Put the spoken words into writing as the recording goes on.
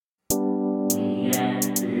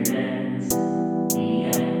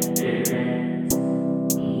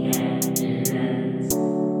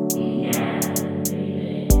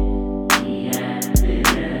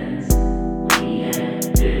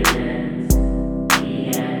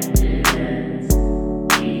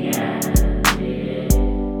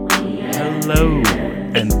Hello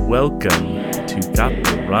and welcome to Got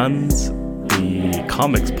the Runs, the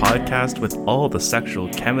comics podcast with all the sexual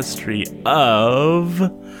chemistry of,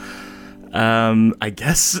 I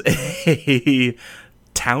guess, a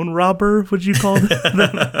town robber, would you call them?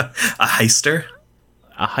 A heister?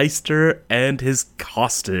 A heister and his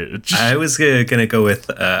hostage. I was gonna go with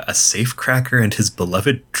a safecracker and his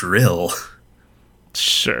beloved drill.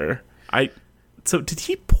 Sure. So did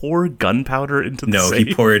he pour gunpowder into the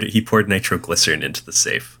safe? No, he poured nitroglycerin into the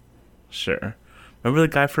safe. Sure. Remember the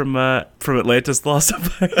guy from Atlantis: The Lost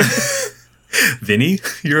Empire? Vinny,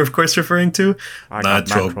 you're of course referring to? I got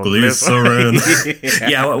Nitroglycerin.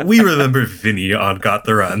 Yeah, well, we remember Vinny on Got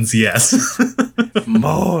the Runs, yes.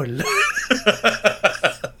 Mole.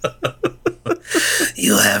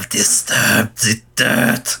 You have disturbed the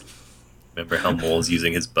dirt. Remember how Mole's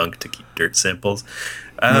using his bunk to keep dirt samples?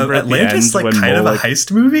 Atlantis, like, kind of a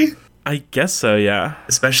heist movie? I guess so, yeah.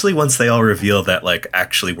 Especially once they all reveal that, like,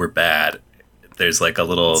 actually we're bad. There's like a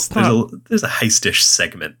little, there's a heistish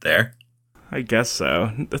segment there. I guess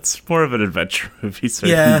so. It's more of an adventure movie,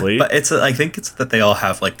 certainly. Yeah, but I think it's that they all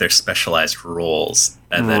have like their specialized roles,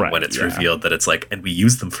 and then when it's revealed that it's like, and we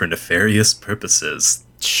use them for nefarious purposes.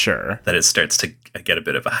 Sure. That it starts to get a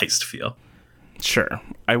bit of a heist feel. Sure.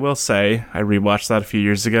 I will say, I rewatched that a few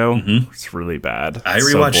years ago. Mm-hmm. It's really bad. I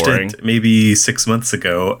rewatched it maybe 6 months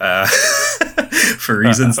ago for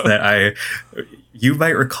reasons that you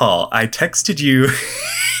might recall. I texted you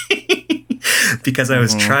because I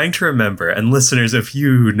was trying to remember, and listeners, if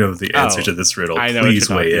you know the answer to this riddle, please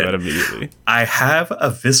weigh in. Immediately. I have a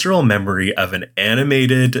visceral memory of an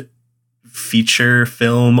animated feature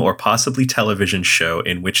film or possibly television show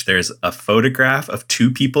in which there's a photograph of two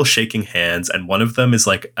people shaking hands, and one of them is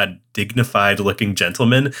like a dignified looking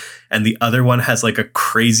gentleman and the other one has like a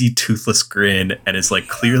crazy toothless grin and is like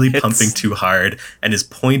clearly pumping too hard and is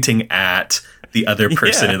pointing at the other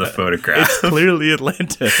person in the photograph. It's clearly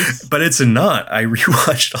Atlantis. But it's not. I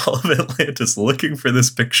rewatched all of Atlantis looking for this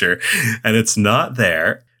picture and it's not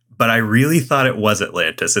there. But I really thought it was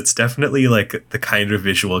Atlantis. It's definitely like the kind of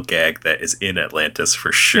visual gag that is in Atlantis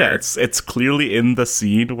for sure. Yeah, it's clearly in the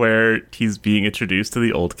scene where he's being introduced to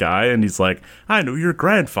the old guy and he's like, I know your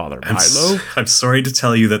grandfather, Milo. I'm sorry to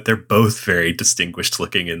tell you that they're both very distinguished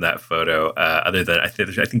looking in that photo. Other than I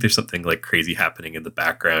think there's something like crazy happening in the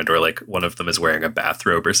background, or like one of them is wearing a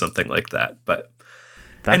bathrobe or something like that. But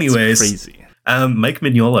that's anyways, crazy. Mike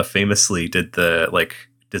Mignola famously did the like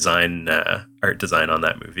art design on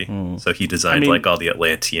that movie. So he designed like all the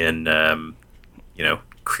Atlantean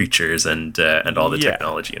creatures and all the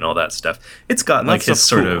technology and all that stuff. It's got like his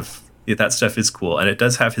sort of that stuff is cool, and it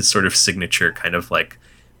does have his sort of signature kind of like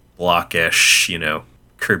blockish,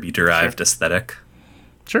 Kirby derived aesthetic.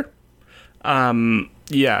 Sure.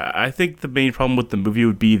 Yeah, I think the main problem with the movie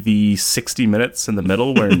would be the 60 minutes in the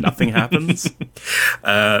middle where nothing happens.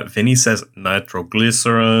 Vinny says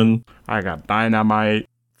nitroglycerin. I got dynamite.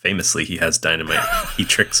 Famously, he has dynamite. He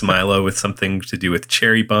tricks Milo with something to do with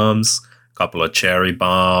cherry bombs. A couple of cherry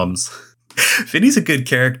bombs. Vinny's a good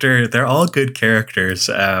character. They're all good characters.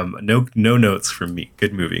 No notes from me.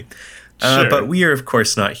 Good movie. Sure. But we are, of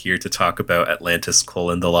course, not here to talk about Atlantis: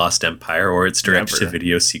 The Lost Empire or its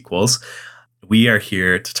direct-to-video sequels. We are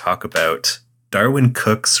here to talk about Darwyn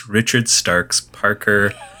Cooke's, Richard Stark's,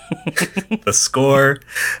 Parker, The Score,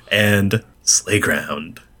 and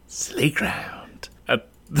Slayground. Slayground.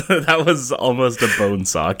 That was almost a bone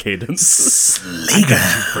saw cadence.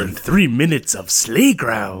 Slayground. For 3 minutes of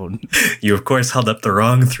Slayground. You, of course, held up the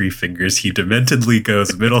wrong three fingers. He dementedly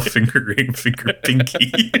goes middle finger, ring finger,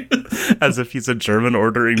 pinky. As if he's a German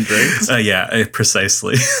ordering drinks. Yeah,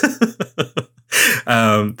 precisely.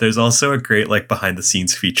 There's also a great like behind the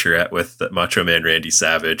scenes featurette with Macho Man Randy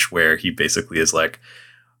Savage where he basically is like,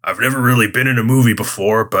 I've never really been in a movie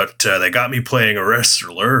before, but they got me playing a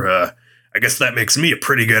wrestler. I guess that makes me a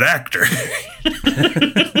pretty good actor.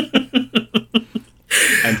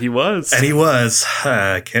 And he was.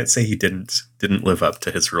 I can't say he didn't live up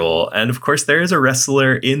to his role. And of course, there is a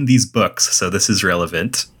wrestler in these books, so this is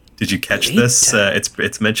relevant. Did you catch this?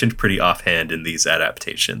 It's mentioned pretty offhand in these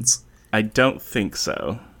adaptations. I don't think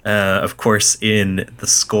so. Of course, in The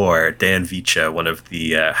Score, Dan Vicha, one of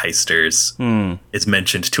the heisters, is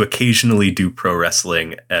mentioned to occasionally do pro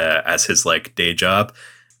wrestling as his like day job.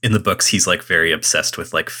 in the books, he's like very obsessed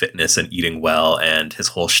with like fitness and eating well, and his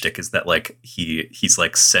whole shtick is that like he's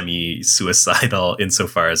like semi-suicidal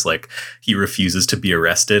insofar as like he refuses to be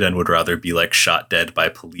arrested and would rather be like shot dead by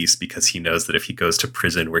police, because he knows that if he goes to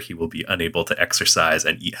prison where he will be unable to exercise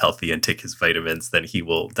and eat healthy and take his vitamins, then he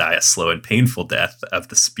will die a slow and painful death of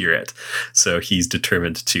the spirit. So he's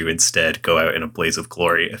determined to instead go out in a blaze of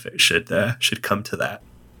glory if it should come to that.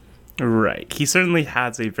 Right. He certainly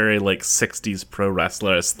has a very like 60s pro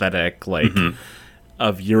wrestler aesthetic, like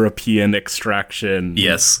of European extraction.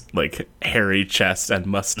 Yes. Like hairy chest and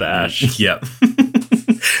mustache. Yep.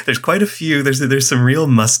 There's quite a few. There's some real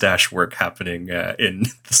mustache work happening in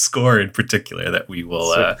the score in particular that we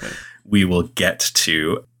will get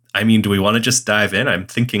to. I mean, do we want to just dive in? I'm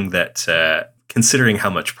thinking that considering how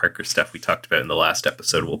much Parker stuff we talked about in the last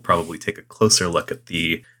episode, we'll probably take a closer look at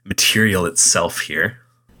the material itself here.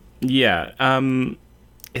 Yeah,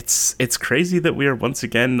 it's crazy that we are once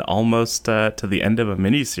again almost to the end of a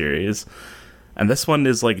miniseries, and this one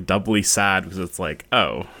is like doubly sad because it's like,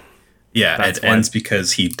 oh, yeah, it ends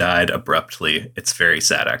because he died abruptly. It's very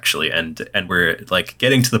sad actually, and we're like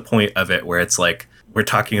getting to the point of it where it's like we're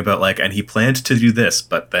talking about like, and he planned to do this,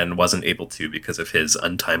 but then wasn't able to because of his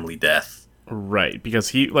untimely death. Right, because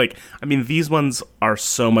he like, I mean, these ones are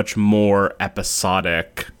so much more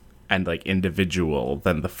episodic and like individual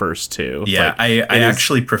than the first two. Yeah, like, I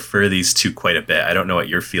actually prefer these two quite a bit. I don't know what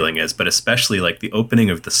your feeling is, but especially like the opening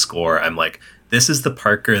of the score, I'm like, this is the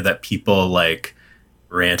Parker that people like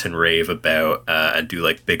rant and rave about and do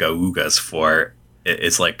like big augas for.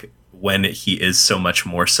 It's like when he is so much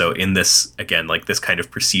more so in this, again, like this kind of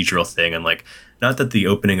procedural thing. And like, not that the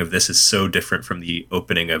opening of this is so different from the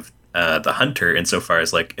opening of The Hunter insofar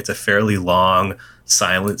as like it's a fairly long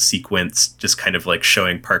silent sequence just kind of like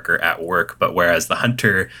showing Parker at work, but whereas The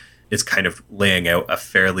Hunter is kind of laying out a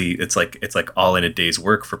fairly, it's like all in a day's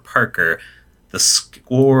work for Parker. The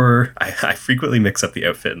score, I frequently mix up the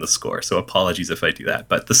outfit and the score, so apologies if I do that,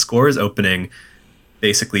 but the score's opening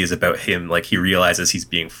basically is about him, like he realizes he's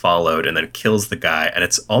being followed and then kills the guy, and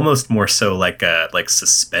it's almost more so like a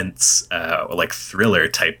suspense or like thriller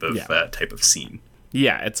type of scene.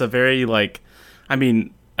 Yeah, it's a very like, I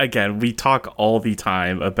mean, again, we talk all the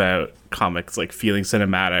time about comics like feeling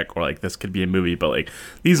cinematic or like this could be a movie, but like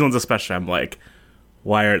these ones especially, I'm like,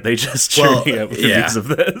 why aren't they just churning out reviews of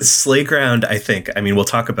this? Slayground, I think, I mean, we'll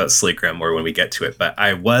talk about Slayground more when we get to it, but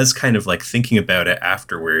I was kind of like thinking about it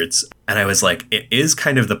afterwards, and I was like, it is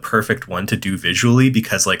kind of the perfect one to do visually,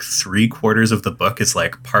 because like 3/4 of the book is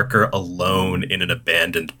like Parker alone in an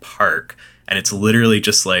abandoned park, and it's literally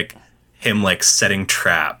just like him like setting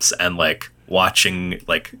traps and like watching,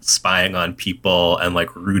 like spying on people and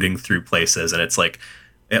like rooting through places, and it's like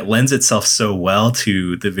it lends itself so well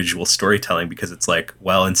to the visual storytelling, because it's like,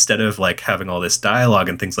 well, instead of like having all this dialogue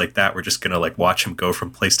and things like that, we're just gonna like watch him go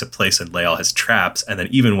from place to place and lay all his traps, and then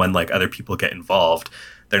even when like other people get involved,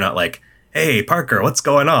 they're not like, hey Parker, what's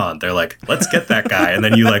going on? They're like, let's get that guy, and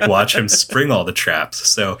then you like watch him spring all the traps.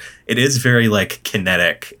 So it is very like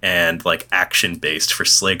kinetic and like action based for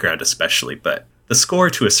Slayground especially, but the score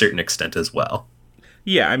to a certain extent as well.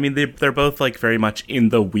 Yeah, I mean, they're both, like, very much in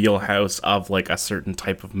the wheelhouse of, like, a certain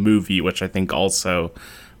type of movie, which I think also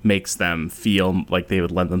makes them feel like they would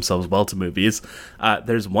lend themselves well to movies.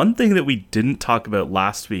 There's one thing that we didn't talk about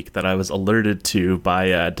last week that I was alerted to by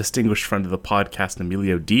a distinguished friend of the podcast,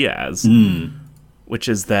 Emilio Diaz, which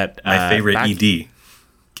is that... My favorite ED.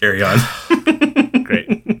 Carry on.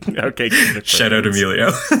 Great. Okay. Shout out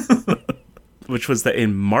Emilio. Which was that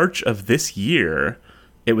in March of this year,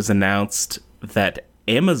 it was announced that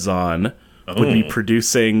Amazon would be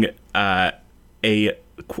producing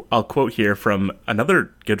I'll quote here from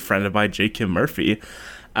another good friend of mine, J. Kim Murphy,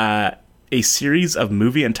 a series of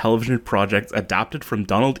movie and television projects adapted from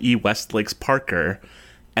Donald E. Westlake's Parker,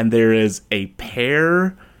 and there is a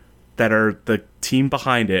pair that are the team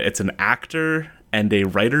behind it. It's an actor and a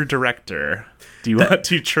writer-director. Do you want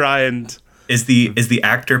to try and... Is the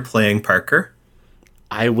actor playing Parker?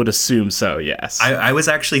 I would assume so, yes. I was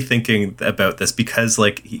actually thinking about this because,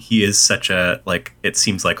 like, he is such a, like, it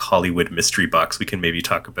seems like Hollywood mystery box. We can maybe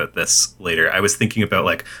talk about this later. I was thinking about,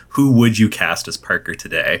 like, who would you cast as Parker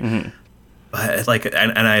today? Mm-hmm. But, like,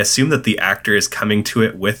 and I assume that the actor is coming to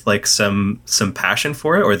it with, like, some passion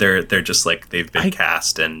for it, or they're just, like, they've been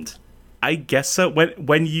cast and... I guess so.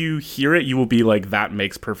 When you hear it, you will be like, that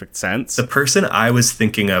makes perfect sense. The person I was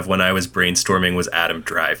thinking of when I was brainstorming was Adam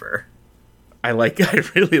Driver. I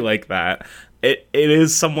really like that. It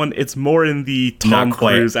is someone, it's more in the Tom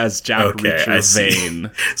Cruise as Jack Reacher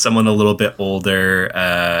vein. Someone a little bit older,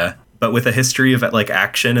 but with a history of like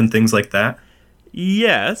action and things like that.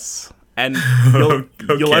 Yes. And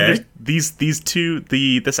these two,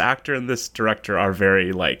 this actor and this director are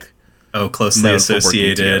very like closely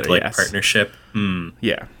associated, like yes. partnership.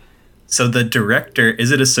 Yeah. So the director,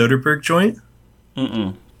 is it a Soderbergh joint?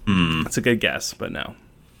 That's a good guess, but no.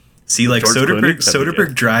 See, like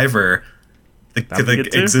Soderbergh Driver, the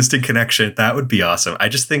existing connection, that would be awesome. I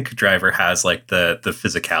just think Driver has like the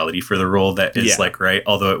physicality for the role that is like right.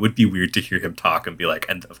 Although it would be weird to hear him talk and be like,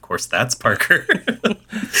 and of course that's Parker.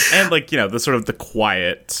 And like, the sort of the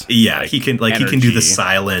quiet. Yeah, like, he can do the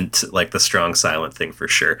silent, like the strong silent thing for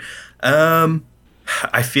sure.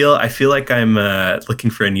 I feel like I'm looking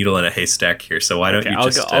for a needle in a haystack here. So why don't you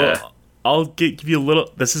just? I'll give you a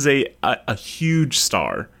little. This is a huge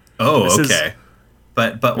star. Oh, okay.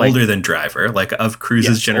 But like, older than Driver, like of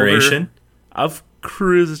Cruise's generation? Of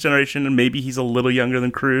Cruise's generation, and maybe he's a little younger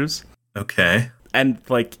than Cruise. Okay. And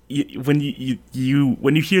like when you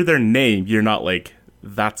hear their name, you're not like,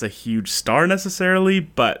 that's a huge star necessarily,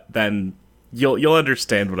 but then you'll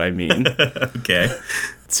understand what I mean. Okay.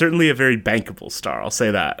 Certainly a very bankable star, I'll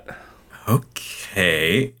say that.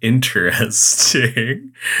 Okay.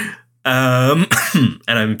 Interesting. And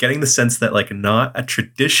I'm getting the sense that like not a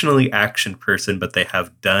traditionally action person, but they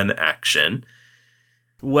have done action.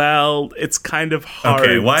 Well, it's kind of hard.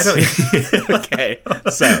 Okay, why don't you Okay.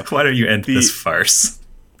 So why don't you end this farce?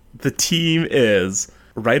 The team is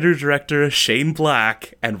writer-director Shane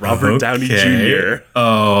Black and Robert Downey Jr.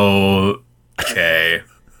 Oh, okay.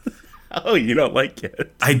 Oh, you don't like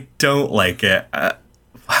it? I don't like it.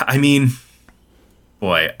 I mean,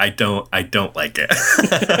 boy, I don't like it.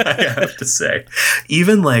 I have to say.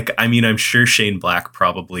 Even like, I mean, I'm sure Shane Black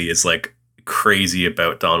probably is like crazy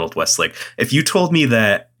about Donald Westlake. If you told me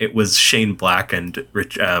that it was Shane Black and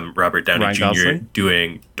Robert Downey Ryan Jr. Gosling?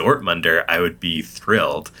 doing Dortmunder, I would be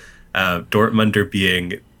thrilled. Dortmunder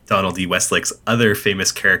being Donald E. Westlake's other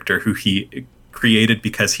famous character who he created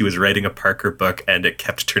because he was writing a Parker book and it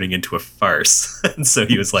kept turning into a farce. And so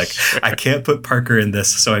he was like, sure. I can't put Parker in this,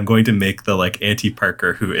 so I'm going to make the like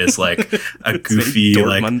anti-Parker who is like a goofy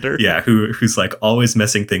like who's like always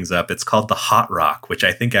messing things up. It's called The Hot Rock, which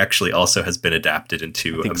I think actually also has been adapted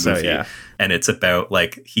into a movie. So, yeah. And it's about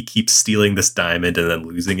like he keeps stealing this diamond and then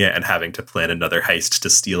losing it and having to plan another heist to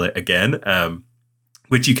steal it again.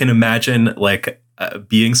 Which you can imagine like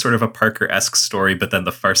being sort of a Parker-esque story, but then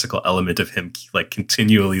the farcical element of him like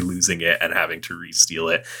continually losing it and having to re-steal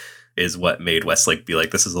it is what made Westlake be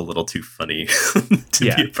like, this is a little too funny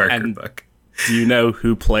to be a Parker book. Do you know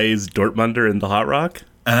who plays Dortmunder in The Hot Rock?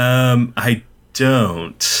 I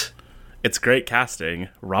don't. It's great casting.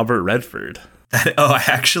 Robert Redford. I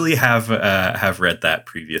actually have read that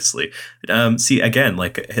previously. See, again,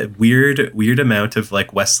 like a weird amount of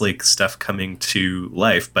like Westlake stuff coming to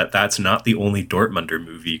life, but that's not the only Dortmunder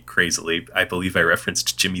movie. Crazily, I believe I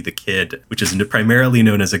referenced Jimmy the Kid, which is primarily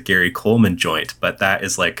known as a Gary Coleman joint, but that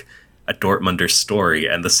is like a Dortmunder story,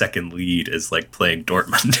 and the second lead is like playing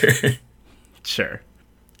Dortmunder. Sure.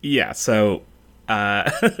 Yeah. So,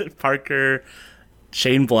 Parker,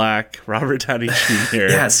 Shane Black, Robert Downey Jr.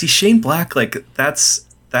 Yeah, see, Shane Black, like that's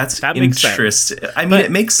interesting. I mean,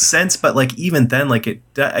 it makes sense, but like even then, like it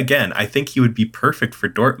again, I think he would be perfect for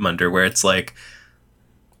Dortmunder, where it's like,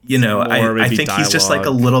 you know, I think dialogue. He's just like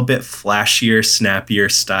a little bit flashier, snappier,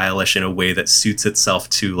 stylish in a way that suits itself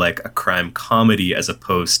to like a crime comedy as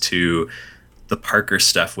opposed to the Parker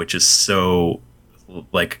stuff, which is so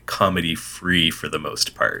like comedy free for the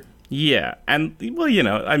most part. Yeah, and, well, you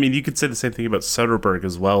know, I mean, you could say the same thing about Soderbergh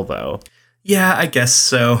as well, though. Yeah, I guess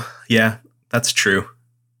so. Yeah, that's true.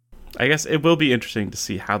 I guess it will be interesting to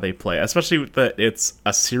see how they play, especially that it's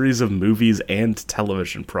a series of movies and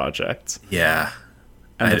television projects. Yeah.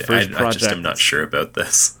 And the first project, I just am not sure about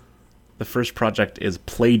this. The first project is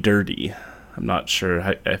Play Dirty. I'm not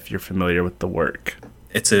sure if you're familiar with the work.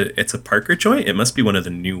 It's a Parker joint? It must be one of the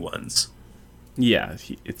new ones. Yeah,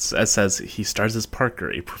 it says he stars as Parker,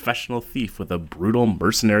 a professional thief with a brutal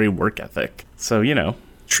mercenary work ethic. So, you know.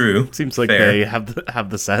 True. Seems like Fair. they have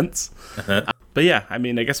the sense. Uh-huh. But yeah, I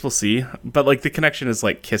mean, I guess we'll see. But like the connection is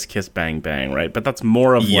like kiss, kiss, bang, bang, right? But that's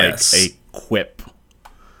more of like a quip.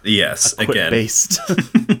 Yes, a quip based.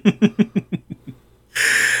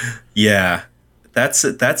 Yeah,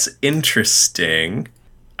 that's interesting.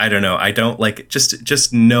 I don't know. I don't like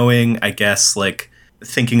just knowing, I guess, like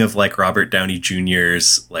thinking of like Robert Downey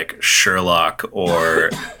Jr.'s like Sherlock or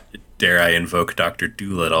dare I invoke Dr.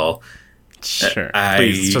 Dolittle. Sure.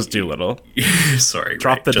 Please, just Dolittle. Sorry.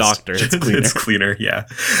 Drop the doctor. It's cleaner. It's cleaner, yeah.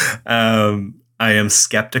 I am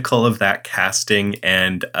skeptical of that casting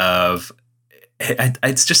and of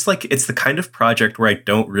it's just like, it's the kind of project where I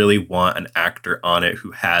don't really want an actor on it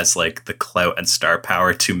who has like the clout and star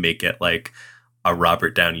power to make it like a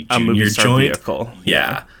Robert Downey Jr. joint. Vehicle.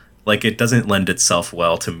 Yeah. Like, it doesn't lend itself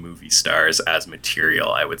well to movie stars as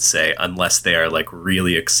material, I would say, unless they are like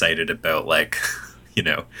really excited about like, you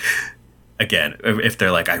know, again, if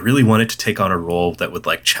they're like, I really wanted to take on a role that would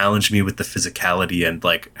like challenge me with the physicality and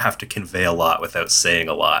like have to convey a lot without saying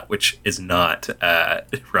a lot, which is not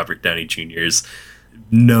Robert Downey Jr.'s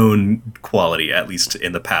known quality, at least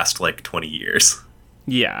in the past like 20 years.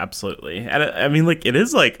 Yeah, absolutely. And I mean, like, it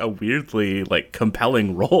is like a weirdly like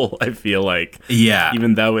compelling role, I feel like. Yeah.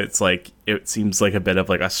 Even though it's like, it seems like a bit of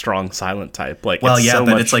like a strong silent type. Like, well, yeah,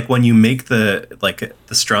 but it's like when you make the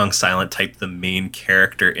strong silent type the main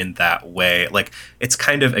character in that way, like, it's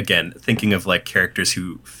kind of, again, thinking of like characters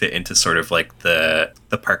who fit into sort of like the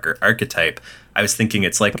Parker archetype. I was thinking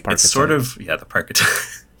it's like, it's sort of, yeah, the Parker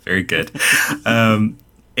very good.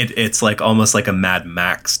 It's like almost like a Mad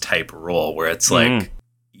Max type role where it's like,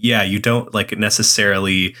 yeah, you don't like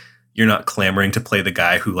necessarily, you're not clamoring to play the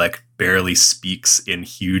guy who like barely speaks in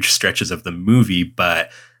huge stretches of the movie, but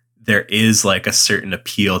there is like a certain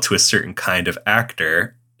appeal to a certain kind of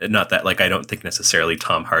actor. Not that, like, I don't think necessarily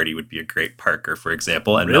Tom Hardy would be a great Parker, for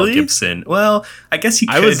example, and really? Mel Gibson. Well, I guess he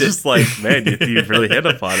could. I was just like, man, you really hit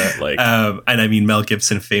upon it. Like, and I mean, Mel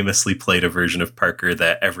Gibson famously played a version of Parker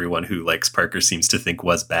that everyone who likes Parker seems to think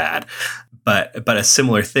was bad. But a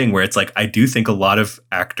similar thing where it's like, I do think a lot of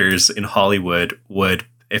actors in Hollywood would,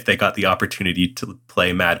 if they got the opportunity to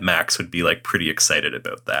play Mad Max, would be like pretty excited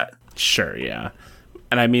about that. Sure, yeah.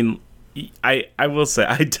 And I mean, I will say,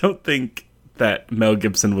 I don't think that Mel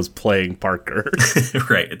Gibson was playing Parker.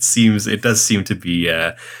 Right. It does seem to be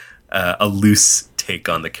a loose take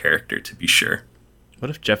on the character, to be sure.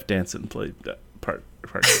 What if Jeff Danson played Parker?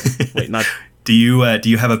 Wait, not. Do you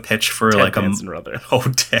have a pitch for Ted like Danson, rather? Oh,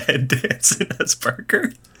 Ted Danson as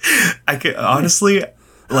Parker? I can honestly,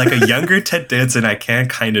 like, a younger Ted Danson, I can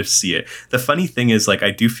kind of see it. The funny thing is, like,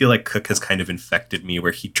 I do feel like Cook has kind of infected me,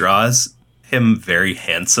 where he draws him very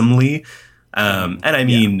handsomely. And I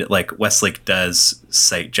mean, like, Westlake does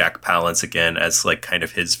cite Jack Palance again as like kind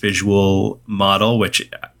of his visual model,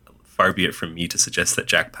 which far be it from me to suggest that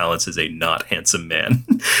Jack Palance is a not handsome man,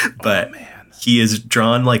 but he is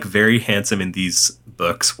drawn like very handsome in these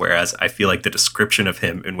books. Whereas I feel like the description of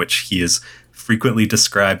him, in which he is frequently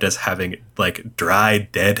described as having like dry,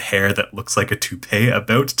 dead hair that looks like a toupee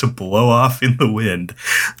about to blow off in the wind.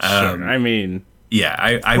 Sure. I mean, yeah,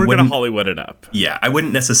 I we're gonna Hollywood it up. Yeah, I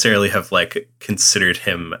wouldn't necessarily have like considered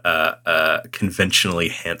him a conventionally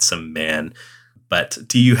handsome man. But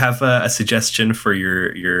do you have a suggestion for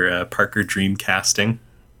your Parker dream casting?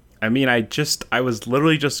 I mean, I was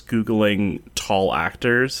literally just Googling tall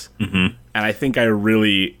actors, and I think I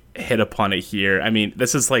really hit upon it here. I mean,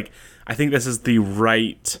 I think this is the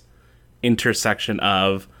right intersection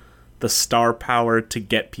of the star power to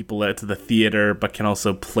get people out to the theater, but can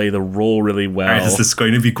also play the role really well. All right, is this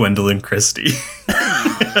going to be Gwendolyn Christie?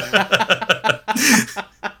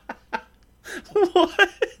 What?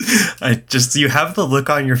 You have the look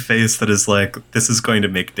on your face that is like, this is going to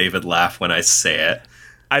make David laugh when I say it.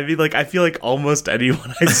 I mean, like, I feel like almost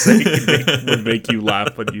anyone I say would make you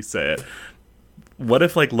laugh when you say it. What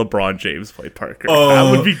if, like, LeBron James played Parker? Oh, that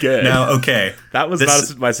would be good. Now, okay. That was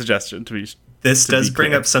not my suggestion, to be This does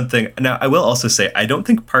bring up something. Now, I will also say, I don't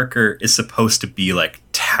think Parker is supposed to be, like,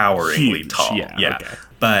 toweringly huge, tall. Yeah. Okay.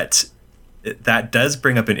 But that does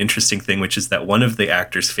bring up an interesting thing, which is that one of the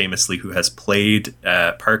actors famously who has played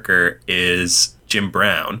Parker is Jim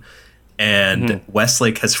Brown. And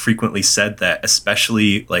Westlake has frequently said that,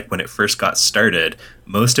 especially like when it first got started,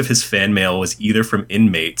 most of his fan mail was either from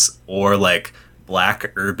inmates or like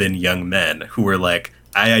Black urban young men who were like,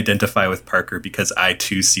 I identify with Parker because I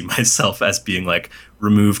too see myself as being like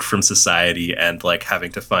removed from society and like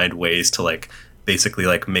having to find ways to like basically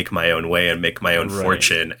like make my own way and make my own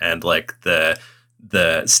fortune, and like the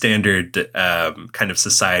standard kind of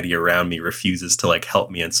society around me refuses to like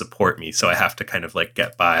help me and support me, so I have to kind of like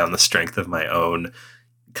get by on the strength of my own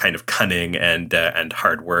kind of cunning and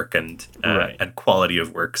hard work and quality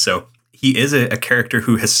of work. So he is a character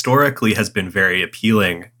who historically has been very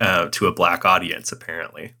appealing to a Black audience,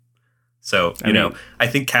 apparently. So I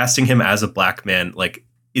think casting him as a Black man like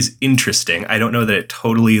is interesting. I don't know that it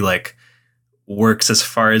totally like works as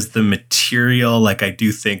far as the material. Like, I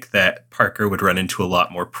do think that Parker would run into a lot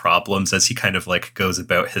more problems as he kind of like goes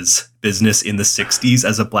about his business in the 60s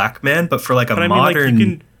as a Black man. But for like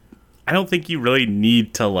modern, I don't think you really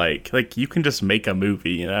need to like you can just make a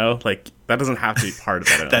movie, like that doesn't have to be part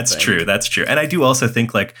of it. That's true. And I do also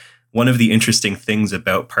think like one of the interesting things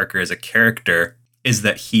about Parker as a character is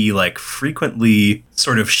that he like frequently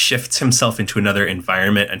sort of shifts himself into another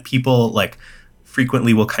environment, and people like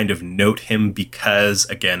frequently will kind of note him because,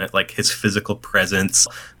 again, like his physical presence,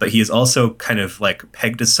 but he is also kind of like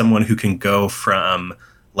pegged as someone who can go from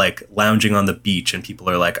like lounging on the beach and people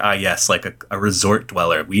are like, ah, yes, like a resort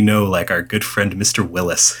dweller. We know like our good friend, Mr.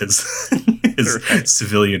 Willis, his right.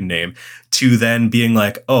 civilian name, to then being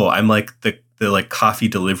like, oh, I'm like the like coffee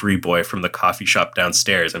delivery boy from the coffee shop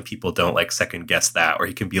downstairs, and people don't like second guess that. Or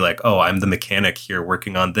he can be like, oh, I'm the mechanic here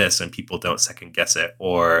working on this, and people don't second guess it.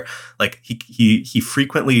 Or like he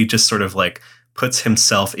frequently just sort of like puts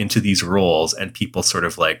himself into these roles and people sort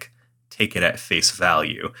of like take it at face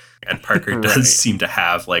value. And Parker right. does seem to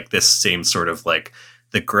have like this same sort of like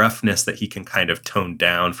the gruffness that he can kind of tone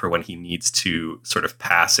down for when he needs to sort of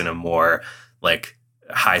pass in a more like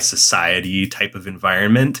high society type of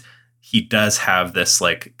environment. He does have this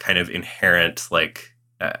like kind of inherent like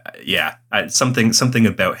something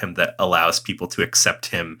about him that allows people to accept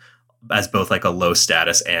him as both like a low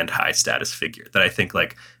status and high status figure, that I think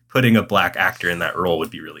like putting a black actor in that role would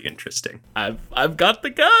be really interesting. I've got the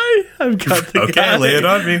guy. I've got the guy. Okay, lay it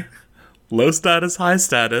on me. Low status, high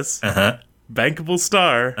status. Bankable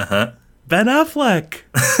star. Ben Affleck.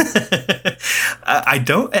 I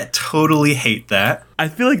don't totally hate that. I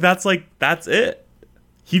feel like that's it.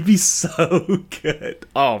 He'd be so good.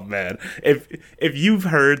 Oh man, if you've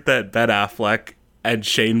heard that Ben Affleck and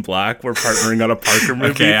Shane Black were partnering on a Parker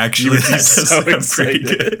movie, okay, actually, that's so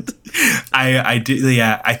excited. I do,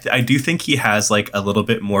 yeah. I do think he has like a little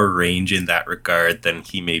bit more range in that regard than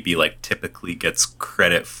he maybe like typically gets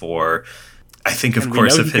credit for. I think, of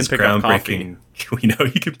course, of his groundbreaking. We know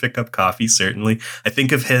he can pick up coffee, certainly. I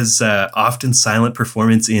think of his often silent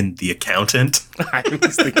performance in The Accountant. I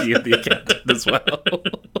was thinking of The Accountant as well.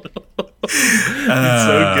 It's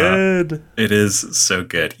so good. It is so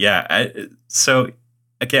good. Yeah. So,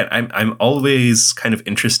 again, I'm always kind of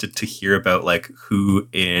interested to hear about like who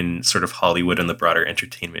in sort of Hollywood and the broader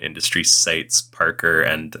entertainment industry cites Parker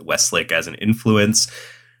and Westlake as an influence.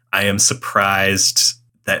 I am surprised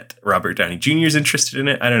that Robert Downey Jr. is interested in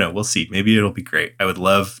it. I don't know. We'll see. Maybe it'll be great. I would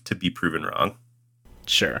love to be proven wrong.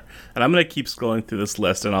 Sure. And I'm going to keep scrolling through this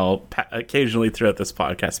list, and I'll occasionally throughout this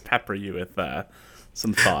podcast pepper you with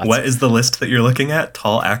some thoughts. What is the list that you're looking at?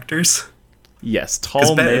 Tall actors? Yes,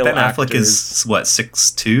 tall male Ben actors. Affleck is, what,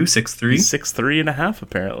 6'2", 6'3"? 6'3.5",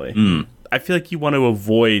 apparently. I feel like you want to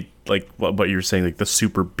avoid, like, what you're saying, like, the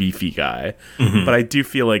super beefy guy. But I do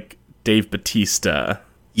feel like Dave Bautista...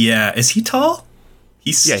 Yeah, is he tall?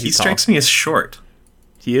 He strikes me as short.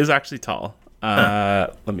 He is actually tall.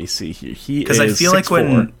 Let me see here. Because I feel like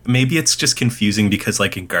when maybe it's just confusing because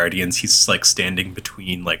like in Guardians he's like standing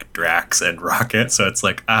between like Drax and Rocket, so it's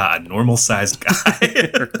like normal sized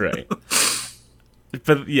guy. Right.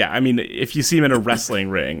 But yeah, I mean, if you see him in a wrestling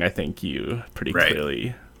ring, I think you pretty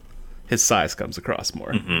clearly his size comes across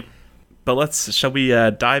more. But shall we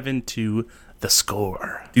dive into the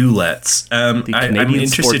score? Do let's. I'm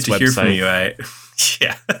interested to hear from you.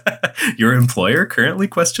 Yeah. Your employer currently,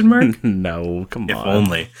 question mark? No, come on. If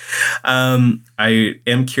only. I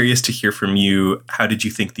am curious to hear from you. How did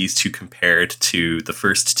you think these two compared to the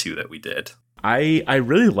first two that we did? I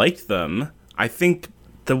really liked them. I think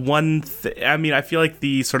the one I feel like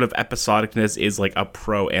the sort of episodicness is like a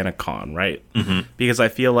pro and a con, right? Because I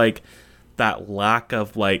feel like that lack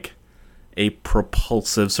of like a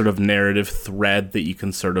propulsive sort of narrative thread that you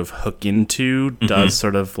can sort of hook into does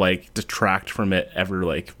sort of like detract from it ever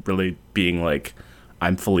like really being like,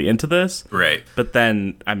 I'm fully into this. Right. But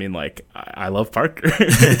then, I mean, like, I love Parker.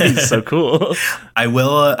 He's so cool. I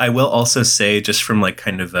will also say, just from like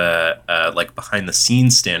kind of a like behind the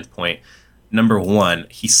scenes standpoint, number one,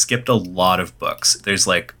 he skipped a lot of books. There's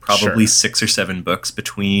like probably 6 or 7 books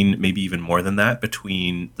between, maybe even more than that,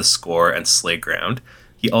 between the score and Slayground.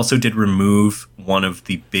 He also did remove one of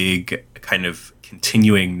the big kind of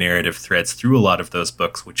continuing narrative threads through a lot of those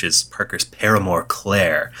books, which is Parker's paramour,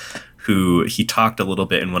 Claire, who he talked a little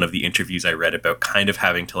bit in one of the interviews I read about kind of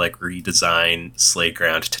having to like redesign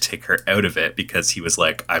Slayground to take her out of it because he was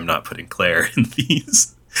like, I'm not putting Claire in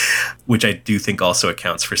these, which I do think also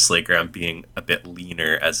accounts for Slayground being a bit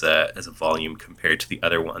leaner as a volume compared to the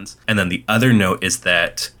other ones. And then the other note is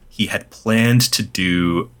that he had planned to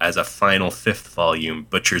do as a final 5th volume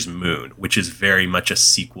Butcher's Moon, which is very much a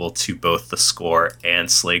sequel to both the score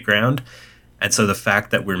and Slayground. And so the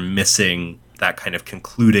fact that we're missing that kind of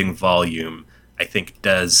concluding volume, I think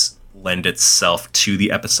does lend itself to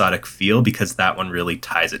the episodic feel, because that one really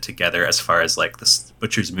ties it together as far as like this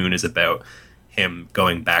Butcher's Moon is about him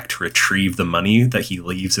going back to retrieve the money that he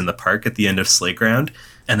leaves in the park at the end of Slayground.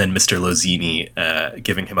 And then Mr. Lozini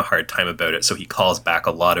giving him a hard time about it. So he calls back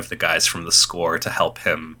a lot of the guys from the score to help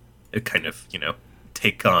him kind of,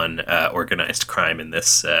 take on organized crime in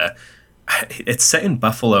this. It's set in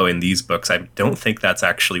Buffalo in these books. I don't think that's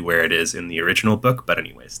actually where it is in the original book. But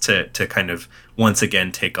anyways, to kind of once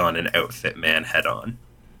again take on an outfit man head on.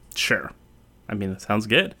 Sure. I mean, that sounds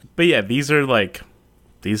good. But yeah, these are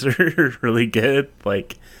really good.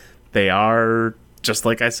 Like, they are, just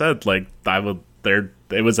like I said, like,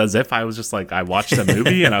 it was as if I was just like, I watched a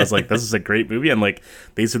movie and I was like, this is a great movie. And like,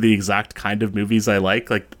 these are the exact kind of movies I like.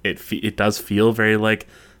 Like, it does feel very like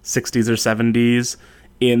 60s or 70s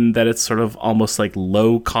in that it's sort of almost like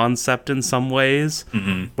low concept in some ways,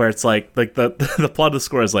 where it's like the plot of the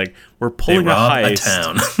score is like, we're pulling a heist. A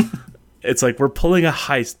town. It's like, we're pulling a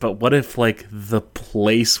heist, but what if like the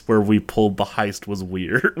place where we pulled the heist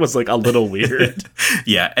was like a little weird?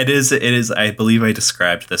 Yeah, it is. I believe I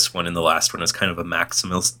described this one in the last one as kind of a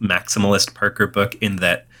maximalist Parker book, in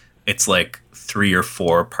that it's like 3 or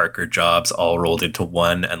 4 Parker jobs all rolled into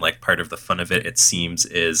one. And like part of the fun of it seems,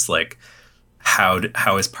 is like, how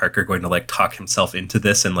is Parker going to like talk himself into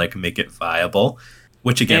this and like make it viable?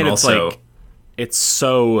 Which again, also, like, it's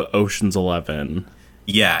so Ocean's 11.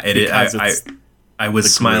 Yeah, it is. I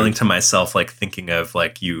was smiling to myself, like thinking of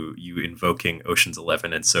like you invoking Ocean's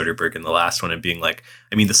 11 and Soderbergh in the last one, and being like,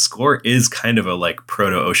 I mean, the score is kind of a like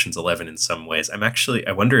proto Ocean's 11 in some ways.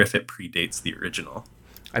 I wonder if it predates the original.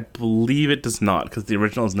 I believe it does not, because the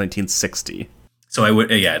original is 1960. So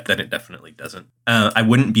then it definitely doesn't. I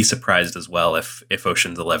wouldn't be surprised as well if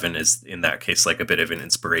Ocean's 11 is in that case like a bit of an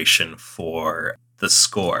inspiration for the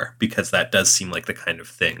score, because that does seem like the kind of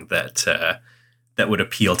thing that would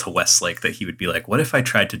appeal to Westlake, that he would be like, what if I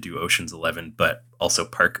tried to do Ocean's 11, but also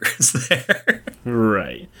Parker is there?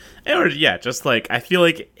 Right. Or yeah, just like, I feel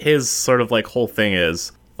like his sort of like whole thing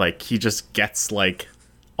is like, he just gets like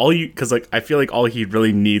because like I feel like all he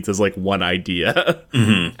really needs is like one idea,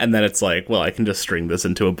 and then it's like, well, I can just string this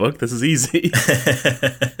into a book. This is easy.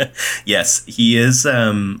 Yes, he is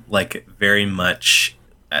like very much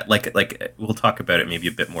like we'll talk about it maybe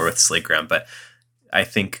a bit more with Slayground, but I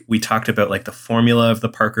think we talked about like the formula of the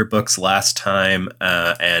Parker books last time,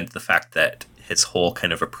 and the fact that his whole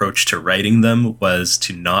kind of approach to writing them was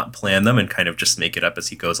to not plan them and kind of just make it up as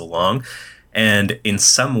he goes along. And in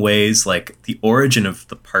some ways, like, the origin of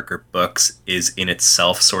the Parker books is in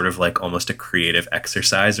itself sort of like almost a creative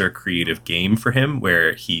exercise or a creative game for him,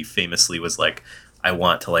 where he famously was like, I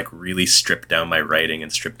want to like really strip down my writing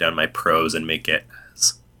and strip down my prose and make it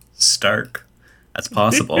as stark as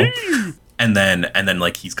possible. And then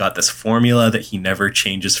like he's got this formula that he never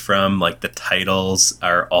changes from. Like, the titles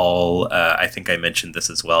are all, I think I mentioned this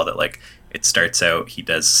as well, that like it starts out, he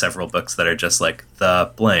does several books that are just like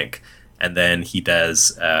the blank. And then he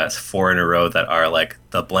does 4 in a row that are like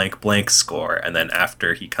the blank blank score. And then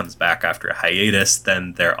after he comes back after a hiatus,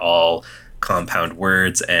 then they're all compound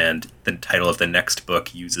words. And the title of the next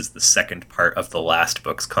book uses the second part of the last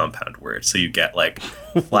book's compound word. So you get like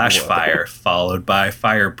flash fire, followed by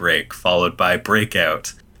fire break, followed by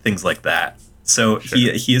breakout, things like that. So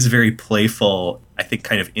sure. He is very playful, I think,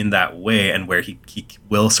 kind of in that way, and where he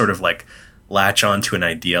will sort of like latch on to an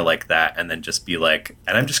idea like that and then just be like,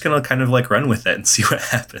 and I'm just gonna kind of like run with it and see what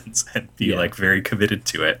happens, and be like very committed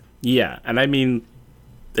to it. Yeah, and I mean,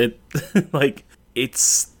 it like,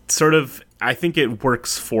 it's sort of, I think it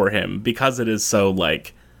works for him because it is so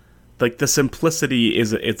like the simplicity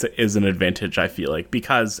is an advantage, I feel like,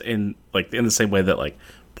 because in the same way that like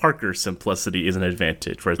Parker's simplicity is an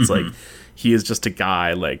advantage, where it's like he is just a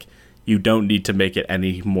guy, like, you don't need to make it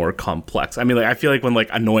any more complex. I mean, like, I feel like when like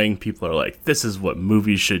annoying people are like, this is what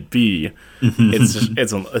movies should be,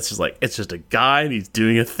 it's just a guy and he's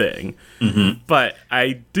doing a thing. But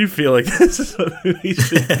I do feel like this is what movies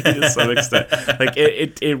should be to some extent. Like,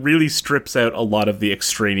 it really strips out a lot of the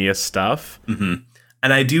extraneous stuff.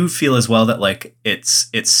 And I do feel as well that like it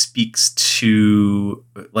speaks to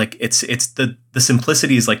like it's the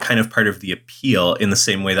simplicity is like kind of part of the appeal, in the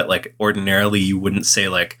same way that like ordinarily you wouldn't say,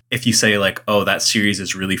 like, if you say like, oh, that series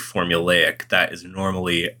is really formulaic, that is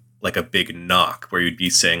normally like a big knock, where you'd be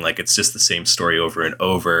saying like it's just the same story over and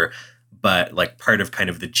over. But like part of kind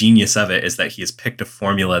of the genius of it is that he has picked a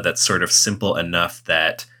formula that's sort of simple enough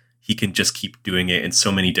that he can just keep doing it in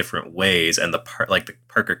so many different ways, and the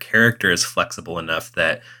Parker character is flexible enough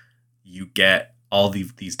that you get all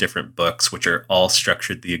these different books, which are all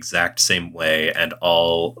structured the exact same way and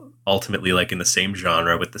all ultimately like in the same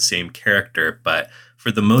genre with the same character, but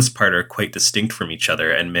for the most part are quite distinct from each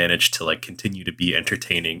other and manage to like continue to be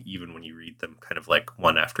entertaining even when you read them kind of like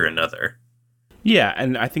one after another. Yeah,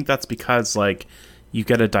 and I think that's because like you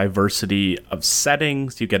get a diversity of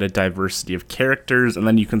settings, you get a diversity of characters, and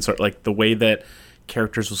then you can sort of, like, the way that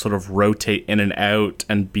characters will sort of rotate in and out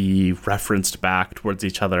and be referenced back towards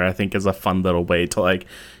each other, I think is a fun little way to, like,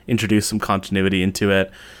 introduce some continuity into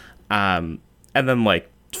it. And then, like,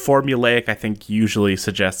 formulaic, I think, usually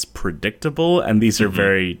suggests predictable, and these are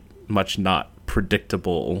very much not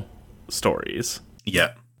predictable stories.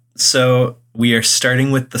 Yeah. So we are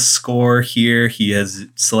starting with the score here. He has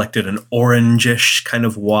selected an orangish kind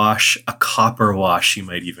of wash, a copper wash, you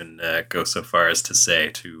might even go so far as to say,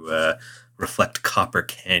 to reflect Copper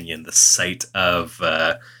Canyon, the site of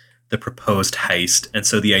the proposed heist. And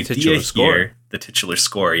so the idea here, the titular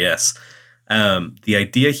score, yes. The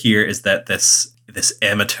idea here is that this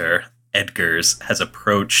amateur, Edgars, has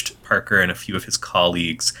approached Parker and a few of his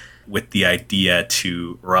colleagues with the idea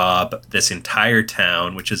to rob this entire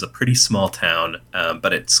town, which is a pretty small town,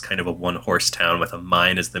 but it's kind of a one-horse town with a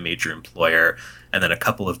mine as the major employer, and then a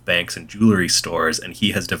couple of banks and jewelry stores. And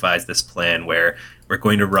he has devised this plan where we're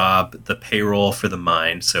going to rob the payroll for the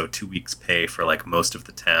mine, so 2 weeks' pay for like most of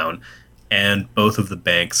the town, and both of the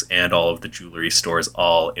banks and all of the jewelry stores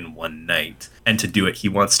all in one night. And to do it, he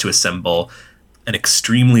wants to assemble an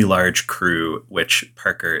extremely large crew, which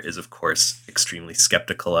Parker is, of course, extremely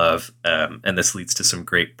skeptical of. And this leads to some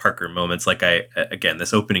great Parker moments. Like,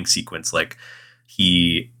 this opening sequence, like,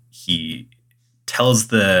 he tells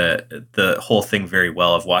the whole thing very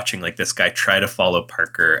well, of watching, like, this guy try to follow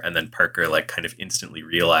Parker, and then Parker, like, kind of instantly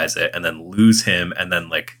realize it, and then lose him, and then,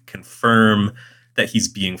 like, confirm that he's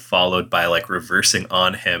being followed by, like, reversing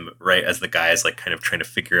on him right as the guy is, like, kind of trying to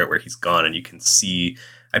figure out where he's gone. And you can see,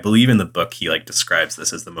 I believe in the book, he, like, describes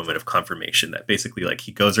this as the moment of confirmation, that basically, like,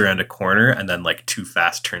 he goes around a corner and then, like, too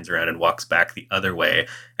fast turns around and walks back the other way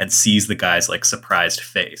and sees the guy's, like, surprised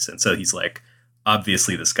face. And so he's like,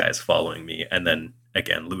 obviously this guy's following me, and then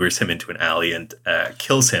again lures him into an alley and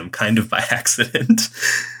kills him kind of by accident.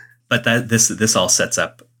 But this all sets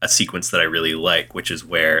up a sequence that I really like, which is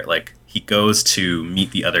where, like, he goes to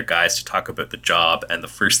meet the other guys to talk about the job, and the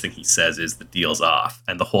first thing he says is the deal's off.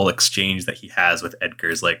 And the whole exchange that he has with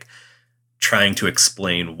Edgars, like, trying to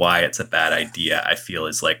explain why it's a bad idea, I feel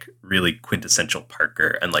is, like, really quintessential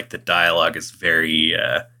Parker. And, like, the dialogue is very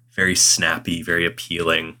very snappy, very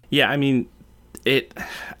appealing. Yeah, I mean,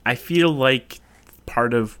 I feel like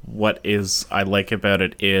part of what I like about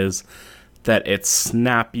it is that it's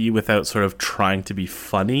snappy without sort of trying to be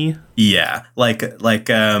funny. Yeah, like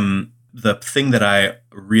the thing that I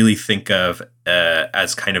really think of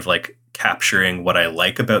as kind of like capturing what I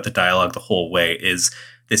like about the dialogue the whole way is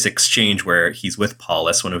this exchange where he's with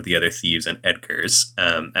Paulus, one of the other thieves, and Edgars,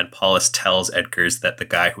 and Paulus tells Edgars that the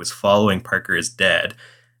guy who was following Parker is dead.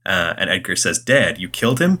 And Edgars says, "Dead? You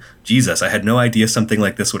killed him? Jesus, I had no idea something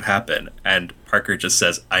like this would happen." And Parker just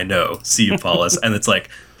says, "I know. See you, Paulus." And it's like,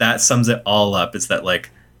 that sums it all up, is that, like,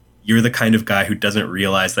 you're the kind of guy who doesn't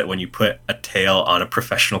realize that when you put a tail on a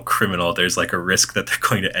professional criminal, there's, like, a risk that they're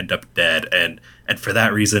going to end up dead. And for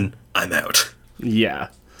that reason, I'm out. Yeah.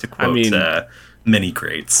 To quote many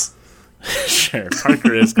greats. Sure.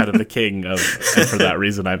 Parker is kind of the king of, and for that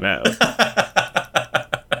reason, I'm out.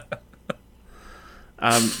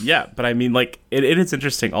 Yeah, but I mean, like, it is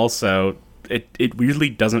interesting also. It weirdly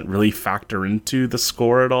doesn't really factor into the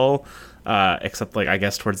score at all, except, like, I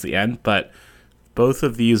guess towards the end. But both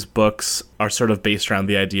of these books are sort of based around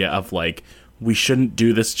the idea of, like, we shouldn't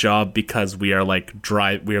do this job because we are, like,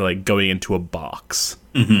 going into a box,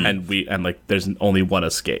 and like there's only one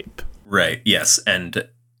escape. Right. Yes. And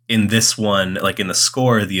in this one, like in the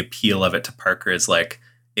score, the appeal of it to Parker is, like,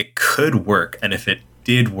 it could work, and if it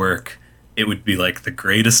did work, it would be, like, the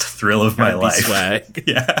greatest thrill of my life. Swag.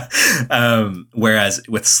 Yeah. Whereas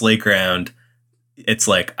with Slayground, it's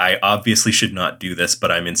like, I obviously should not do this, but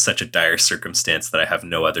I'm in such a dire circumstance that I have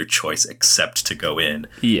no other choice except to go in.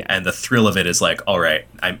 Yeah. And the thrill of it is like, all right,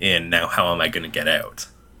 I'm in. Now how am I going to get out?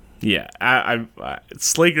 Yeah.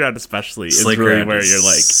 Slayground especially is really where you're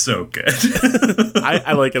like... so good.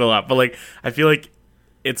 I like it a lot. But, like, I feel like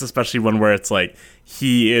it's especially one where it's like,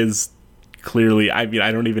 he is... clearly, I mean,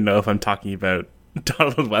 I don't even know if I'm talking about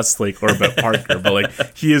Donald Westlake or about Parker, but,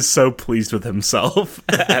 like, he is so pleased with himself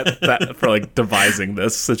for, like, devising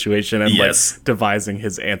this situation and like devising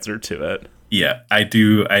his answer to it. Yeah, I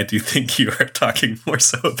do think you are talking more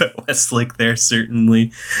so about Westlake there,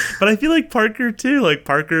 certainly. But I feel like Parker too. Like,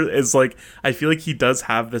 Parker is, like, I feel like he does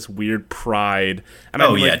have this weird pride. And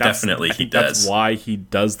definitely he does. That's why he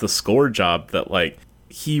does the score job, that, like,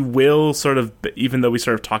 he will sort of, even though we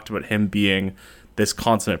sort of talked about him being this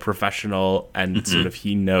consummate professional and sort of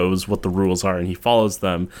he knows what the rules are and he follows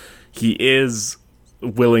them, he is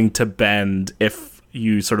willing to bend if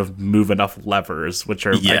you sort of move enough levers, which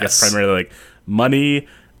are, I guess, primarily like money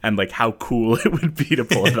and like how cool it would be to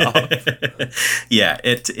pull it off. Yeah,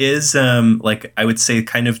 it is like I would say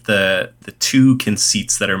kind of the two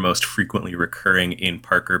conceits that are most frequently recurring in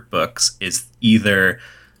Parker books is either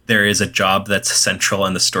there is a job that's central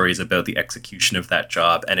and the story is about the execution of that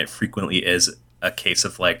job, and it frequently is a case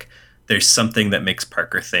of like there's something that makes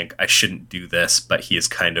Parker think I shouldn't do this, but he is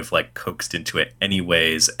kind of like coaxed into it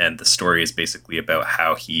anyways, and the story is basically about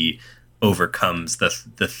how he overcomes the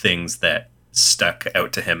things that stuck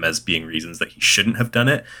out to him as being reasons that he shouldn't have done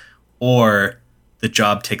it. Or the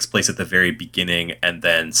job takes place at the very beginning and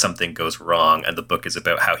then something goes wrong, and the book is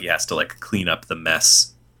about how he has to like clean up the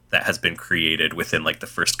mess that has been created within like the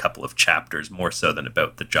first couple of chapters, more so than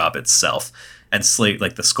about the job itself. And Slate,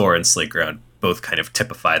 like the score and Slateground, both kind of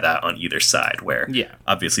typify that on either side, where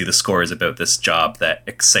obviously the score is about this job that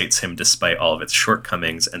excites him despite all of its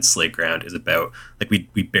shortcomings, and Slateground is about like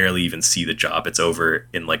we barely even see the job. It's over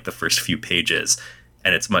in like the first few pages,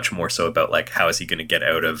 and it's much more so about like how is he going to get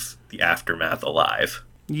out of the aftermath alive.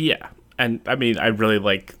 Yeah. And I mean, I really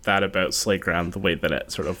like that about Slateground, the way that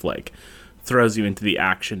it sort of like throws you into the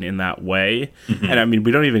action in that way. Mm-hmm. And I mean,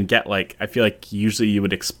 we don't even get like, I feel like usually you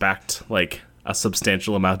would expect like a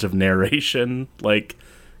substantial amount of narration, like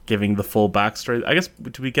giving the full backstory. I guess,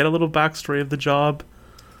 do we get a little backstory of the job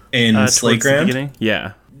in Slateground?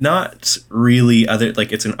 Yeah. Not really. Other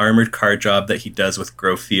like it's an armored car job that he does with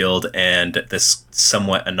Grofield and this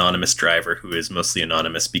somewhat anonymous driver who is mostly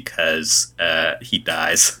anonymous because he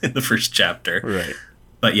dies in the first chapter. Right.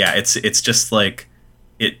 But yeah, it's just like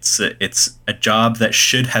it's a job that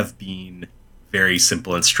should have been very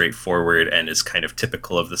simple and straightforward and is kind of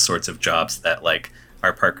typical of the sorts of jobs that like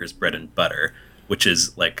are Parker's bread and butter, which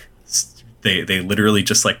is like they literally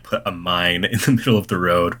just like put a mine in the middle of the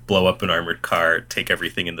road, blow up an armored car, take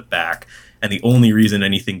everything in the back. And the only reason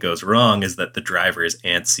anything goes wrong is that the driver is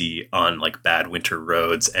antsy on like bad winter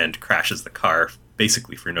roads and crashes the car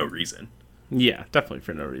basically for no reason. Yeah, definitely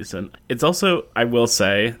for no reason. It's also, I will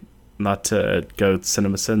say, not to go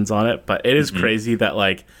CinemaSins on it, but it is crazy that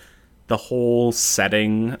like the whole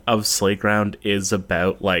setting of Slateground is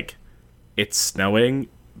about like it's snowing,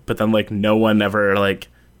 but then like no one ever like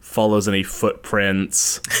follows any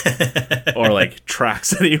footprints or like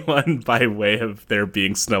tracks anyone by way of there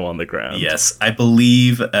being snow on the ground. Yes, I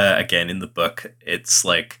believe again in the book it's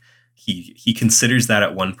like he considers that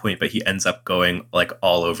at one point, but he ends up going like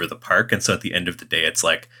all over the park, and so at the end of the day it's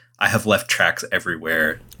like I have left tracks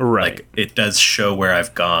everywhere. Right. Like it does show where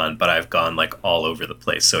I've gone, but I've gone like all over the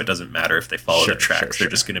place. So it doesn't matter if they follow the tracks. They're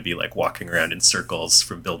just going to be like walking around in circles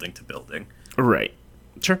from building to building. Right.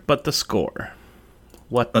 Sure. But the score.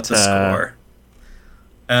 But the score.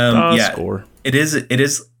 Score. It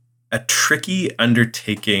is a tricky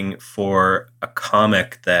undertaking for a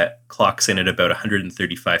comic that clocks in at about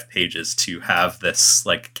 135 pages to have this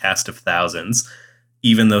like cast of thousands,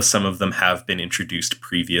 even though some of them have been introduced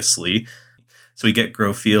previously. So we get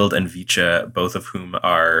Grofield and Vicha, both of whom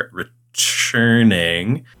are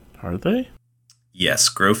returning. Are they?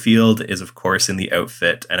 Yes, Grofield is, of course, in the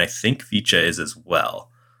outfit, and I think Vicha is as well.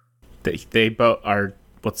 They both are...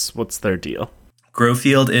 What's their deal?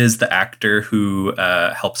 Grofield is the actor who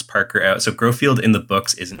helps Parker out. So Grofield in the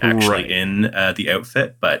books isn't actually in the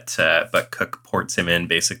outfit, but Cook ports him in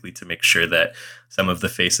basically to make sure that some of the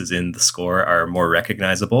faces in the score are more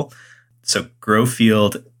recognizable. So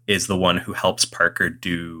Grofield is the one who helps Parker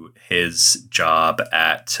do his job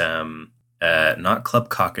at not Club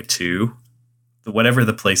Cockatoo, whatever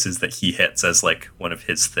the places that he hits as like one of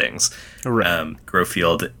his things. Right.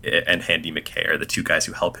 Grofield and Handy McKay are the two guys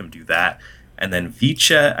who help him do that. And then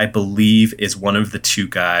Vicha, I believe, is one of the two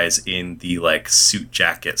guys in the like suit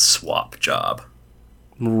jacket swap job.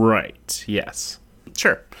 Right. Yes.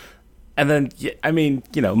 Sure. And then, I mean,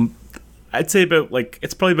 you know, I'd say about like,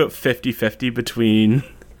 it's probably about 50-50 between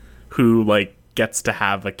who like gets to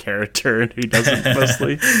have a character and who doesn't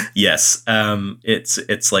mostly. Yes.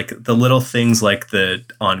 It's like the little things like the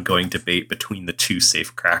ongoing debate between the two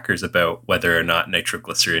safecrackers about whether or not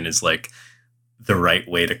nitroglycerin is like the right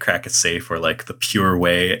way to crack a safe or like the pure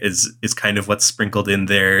way is kind of what's sprinkled in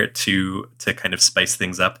there to kind of spice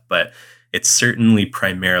things up. But it's certainly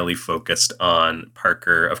primarily focused on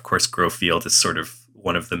Parker. Of course, Grofield is sort of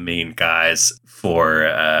one of the main guys for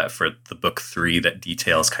the book 3 that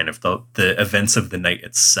details kind of the events of the night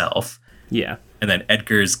itself. Yeah. And then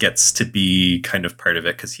Edgars gets to be kind of part of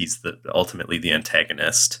it because he's ultimately the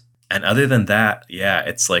antagonist. And other than that, yeah,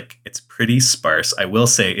 it's pretty sparse. I will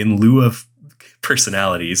say, in lieu of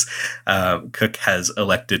personalities, Cook has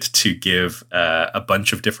elected to give a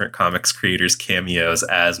bunch of different comics creators cameos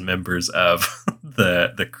as members of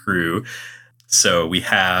the crew. So we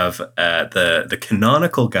have the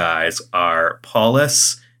canonical guys are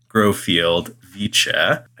Paulus, Grofield,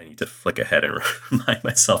 Vicha. I need to flick ahead and remind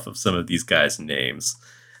myself of some of these guys' names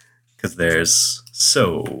because there's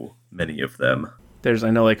so many of them. There's, I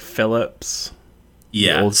know, like Phillips.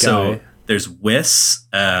 Yeah, so there's Wyss,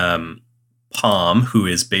 Palm, who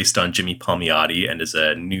is based on Jimmy Palmiotti and is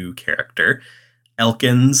a new character.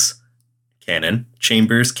 Elkins, canon.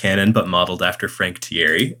 Chambers, canon, but modeled after Frank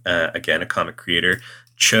Thierry, again, a comic creator.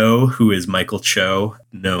 Cho, who is Michael Cho,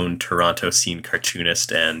 known Toronto scene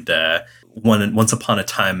cartoonist and Once Upon a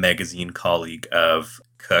Time magazine colleague of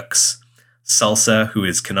Cook's. Salsa, who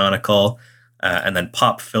is canonical. And then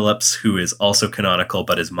Pop Phillips, who is also canonical,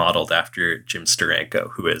 but is modeled after Jim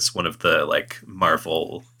Steranko, who is one of the like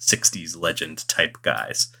Marvel 60s legend type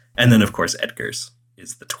guys. And then, of course, Edgars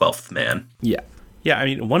is the 12th man. Yeah. Yeah, I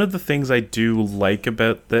mean, one of the things I do like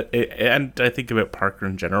about and I think about Parker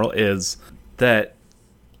in general, is that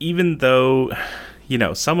even though, you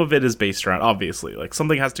know, some of it is based around, obviously, like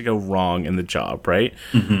something has to go wrong in the job, right?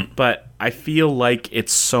 Mm-hmm. But I feel like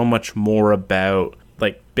it's so much more about,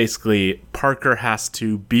 like, basically Parker has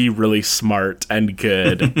to be really smart and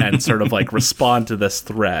good and sort of like respond to this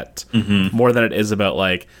threat more than it is about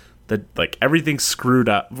like everything's screwed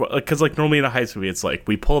up. Because like normally in a heist movie, it's like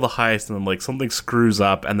we pull the heist and then like something screws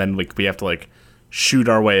up and then like we have to like shoot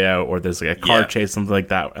our way out, or there's like a car chase, something like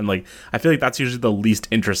that. And like I feel like that's usually the least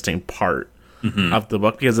interesting part of the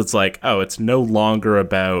book, because it's like, oh, it's no longer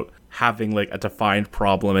about having like a defined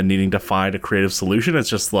problem and needing to find a creative solution. It's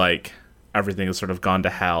just like everything has sort of gone to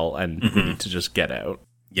hell and we need to just get out.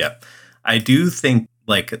 Yeah. I do think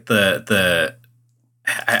like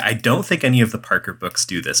I don't think any of the Parker books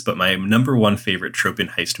do this, but my number one favorite trope in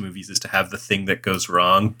heist movies is to have the thing that goes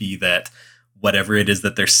wrong be that whatever it is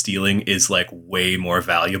that they're stealing is like way more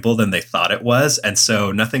valuable than they thought it was. And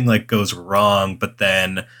so nothing like goes wrong, but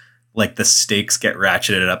then like the stakes get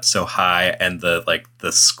ratcheted up so high and the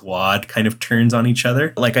squad kind of turns on each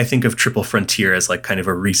other. Like I think of Triple Frontier as like kind of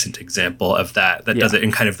a recent example of that does it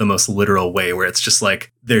in kind of the most literal way, where it's just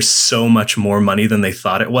like there's so much more money than they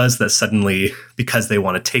thought it was that suddenly, because they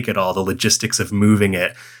want to take it all, the logistics of moving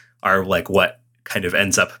it are like what kind of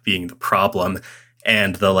ends up being the problem.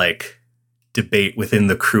 And the like debate within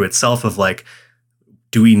the crew itself of like,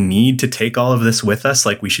 do we need to take all of this with us?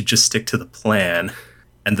 Like we should just stick to the plan.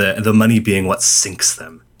 And the money being what sinks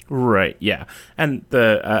them. Right, yeah. And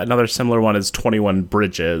the another similar one is 21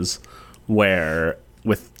 Bridges, where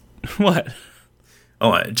with... What?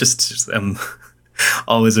 Oh, I'm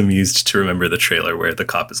always amused to remember the trailer where the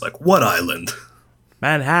cop is like, what island?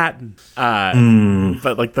 Manhattan.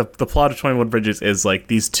 But like the plot of 21 Bridges is like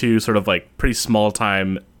these two sort of like pretty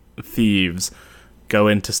small-time thieves go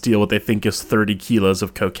in to steal what they think is 30 kilos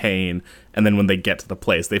of cocaine, and then when they get to the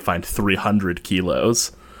place, they find 300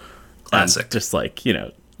 kilos. Classic. And just like, you know,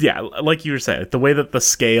 yeah, like you were saying, the way that the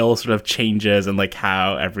scale sort of changes and like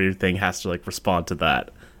how everything has to like respond to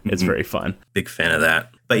that is very fun. Big fan of that.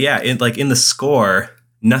 But yeah, in the score,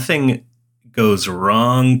 nothing goes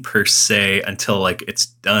wrong per se until like it's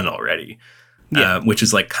done already. Yeah. Which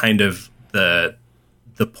is like kind of the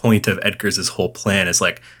point of Edgars' whole plan is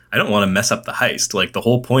like, I don't want to mess up the heist. Like the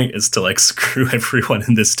whole point is to like screw everyone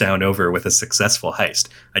in this town over with a successful heist.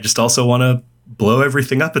 I just also want to blow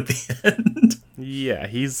everything up at the end. Yeah,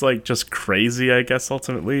 he's like just crazy, I guess,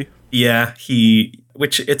 ultimately. Yeah,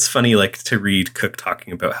 which it's funny like to read Cook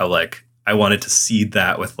talking about how like I wanted to seed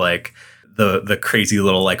that with like the crazy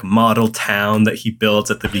little like model town that he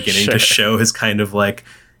builds at the beginning to show his kind of like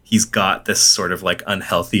he's got this sort of like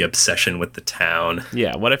unhealthy obsession with the town.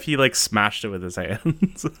 Yeah, what if he like smashed it with his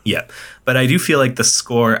hands? Yeah, but I do feel like the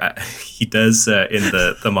score he does in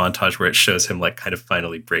the montage where it shows him like kind of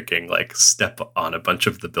finally breaking like step on a bunch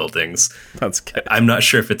of the buildings. That's good. I'm not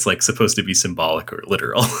sure if it's like supposed to be symbolic or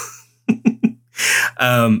literal.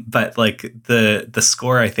 But like the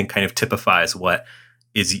score I think kind of typifies what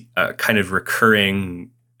is a kind of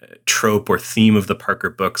recurring trope or theme of the Parker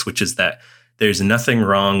books, which is that there's nothing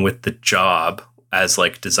wrong with the job as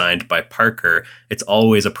like designed by Parker. It's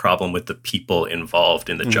always a problem with the people involved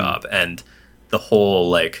in the job. And the whole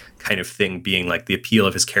like kind of thing being like the appeal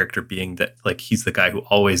of his character being that like he's the guy who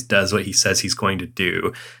always does what he says he's going to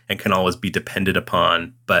do and can always be depended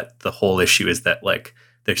upon. But the whole issue is that like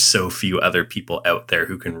there's so few other people out there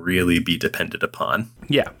who can really be depended upon.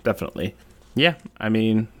 Yeah, definitely. Yeah, I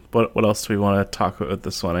mean, what else do we want to talk about with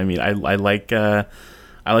this one? I mean, I like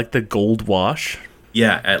the gold wash.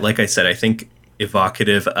 Yeah, like I said, I think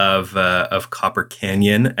evocative of Copper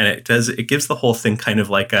Canyon, and it gives the whole thing kind of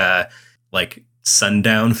like a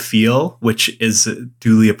sundown feel, which is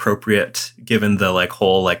duly appropriate given the like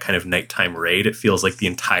whole like kind of nighttime raid. It feels like the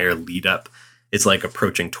entire lead up is like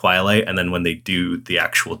approaching twilight, and then when they do the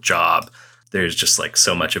actual job, there's just like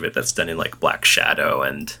so much of it that's done in like black shadow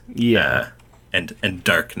and and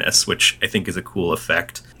darkness, which I think is a cool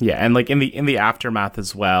effect. Yeah, and like in the aftermath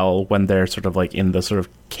as well, when they're sort of like in the sort of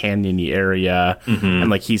canyony area, and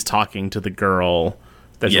like he's talking to the girl.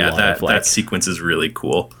 There's a lot of, like, that sequence is really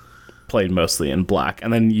cool. Played mostly in black,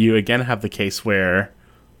 and then you again have the case where,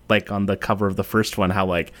 like on the cover of the first one, how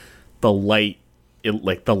like the light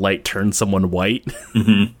turns someone white.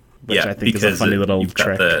 Which I think is a funny little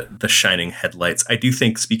trick. Got the shining headlights. I do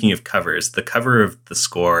think, speaking of covers, the cover of the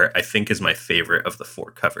score, I think, is my favorite of the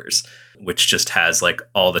 4 covers, which just has like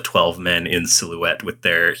all the 12 men in silhouette with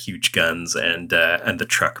their huge guns and the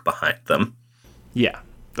truck behind them. Yeah.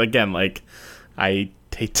 Again, like, I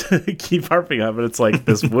hate to keep harping on, but it's like,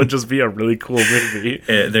 this would just be a really cool movie.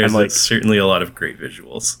 There's like, certainly a lot of great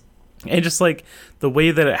visuals. And just like the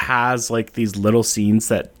way that it has like these little scenes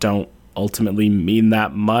that don't ultimately mean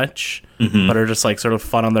that much, but are just like sort of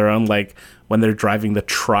fun on their own, like when they're driving the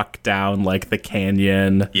truck down like the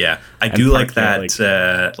canyon. Yeah, I do like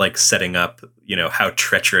that, like setting up, you know, how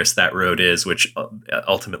treacherous that road is, which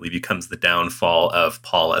ultimately becomes the downfall of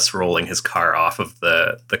Paulus rolling his car off of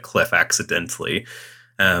the cliff accidentally,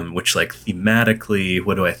 which like thematically,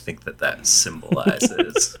 what do I think that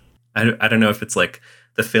symbolizes? I don't know if it's like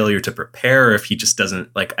the failure to prepare, or if he just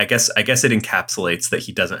doesn't like, I guess it encapsulates that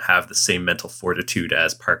he doesn't have the same mental fortitude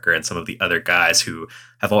as Parker and some of the other guys who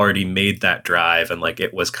have already made that drive, and like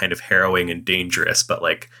it was kind of harrowing and dangerous, but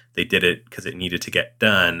like they did it because it needed to get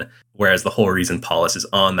done. Whereas the whole reason Paulus is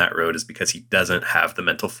on that road is because he doesn't have the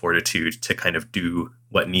mental fortitude to kind of do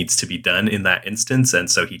what needs to be done in that instance,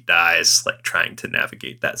 and so he dies like trying to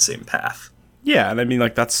navigate that same path. Yeah, and I mean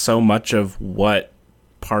like that's so much of what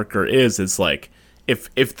Parker is like,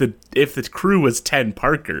 if the crew was 10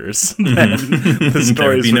 Parkers, then the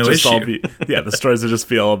stories would just all be the stories would just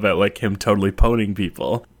be all about like him totally poning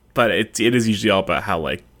people. But it is usually all about how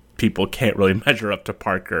like people can't really measure up to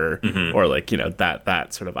Parker, or like, you know,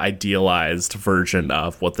 that sort of idealized version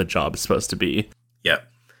of what the job is supposed to be. Yeah.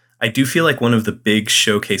 I do feel like one of the big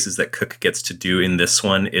showcases that Cook gets to do in this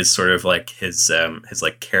one is sort of like his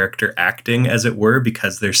like character acting, as it were,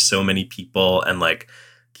 because there's so many people, and like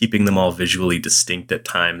keeping them all visually distinct at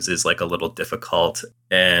times is like a little difficult.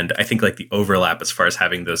 And I think like the overlap as far as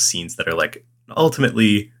having those scenes that are like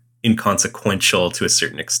ultimately inconsequential to a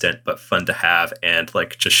certain extent, but fun to have, and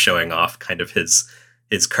like just showing off kind of his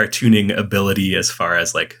cartooning ability as far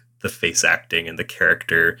as like the face acting and the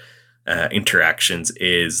character interactions,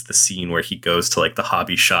 is the scene where he goes to like the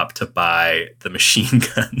hobby shop to buy the machine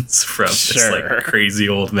guns from this like crazy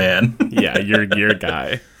old man. Yeah, your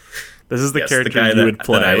guy. This is the character the guy you would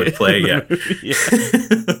play. That I would play, yeah.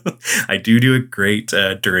 I do a great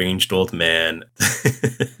deranged old man.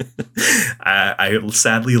 I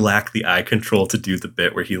sadly lack the eye control to do the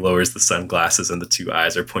bit where he lowers the sunglasses and the 2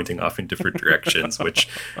 eyes are pointing off in different directions, which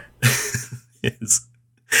is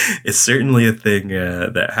certainly a thing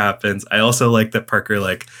that happens. I also like that Parker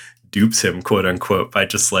like dupes him, quote unquote, by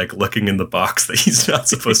just like looking in the box that he's not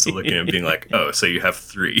supposed to look in and being like, oh, so you have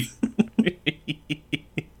 3.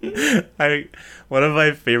 One of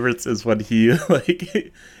my favorites is when he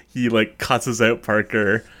cusses out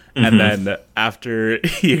Parker, and then after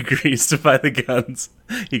he agrees to buy the guns,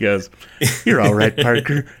 he goes, "You're all right,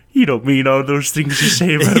 Parker. You don't mean all those things you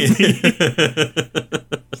say about me."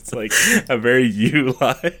 It's like a very you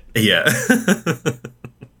line. Yeah.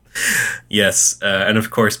 Yes, and of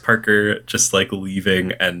course Parker just like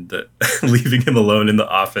leaving him alone in the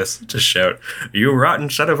office to shout, "You rotten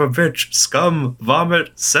son of a bitch, scum,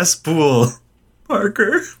 vomit, cesspool,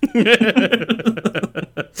 Parker."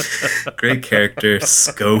 Great character,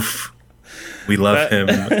 Scof. We love him.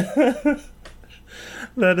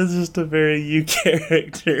 That is just a very you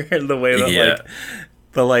character, in the way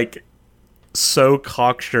that so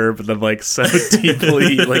cocksure, but then like so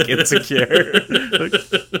deeply like insecure. Like,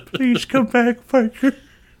 please come back, Parker.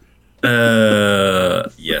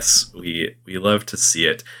 Yes, we love to see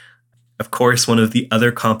it. Of course, one of the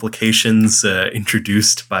other complications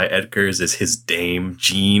introduced by Edgars is his dame,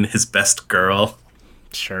 Jean, his best girl.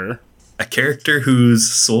 Sure. A character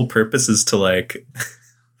whose sole purpose is to like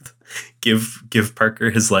give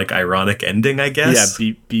Parker his like ironic ending, I guess.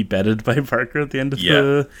 Yeah, be bedded by Parker at the end of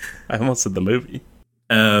I almost said the movie.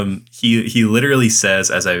 He literally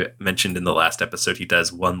says, as I mentioned in the last episode, he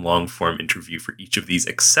does one long form interview for each of these,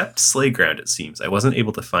 except Slayground, it seems. I wasn't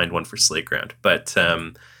able to find one for Slayground, but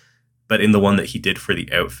in the one that he did for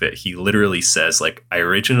the outfit, he literally says, like, I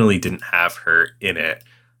originally didn't have her in it.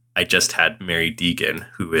 I just had Mary Deegan,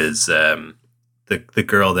 who is the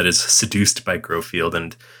girl that is seduced by Grofield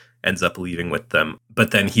and ends up leaving with them.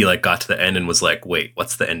 But then he like got to the end and was like, wait,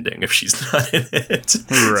 what's the ending if she's not in it?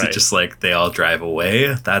 Right. So just like they all drive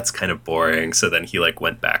away. That's kind of boring. So then he like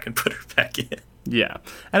went back and put her back in. Yeah.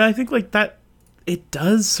 And I think like that, it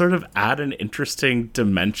does sort of add an interesting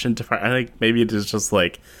dimension to I think maybe it is just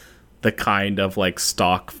like the kind of like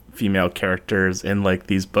stock female characters in like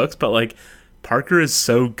these books, but like Parker is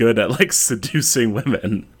so good at like seducing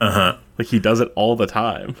women. Like he does it all the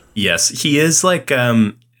time. Yes, he is like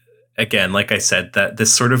again, like I said, that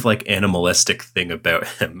this sort of like animalistic thing about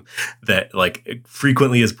him that like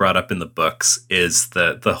frequently is brought up in the books is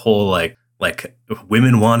the whole like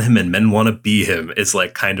women want him and men want to be him is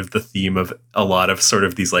like kind of the theme of a lot of sort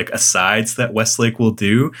of these like asides that Westlake will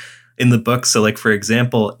do in the book. So like, for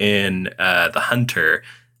example, in The Hunter,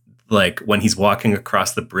 like when he's walking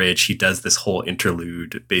across the bridge, he does this whole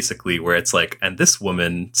interlude basically where it's like, and this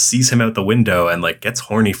woman sees him out the window and like gets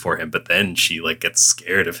horny for him, but then she like gets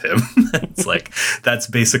scared of him. It's like, that's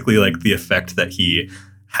basically like the effect that he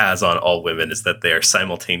has on all women, is that they are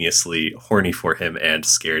simultaneously horny for him and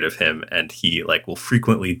scared of him. And he like will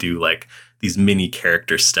frequently do like these mini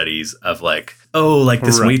character studies of like, oh, like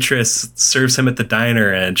this waitress serves him at the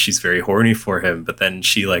diner and she's very horny for him, but then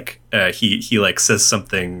she like he like says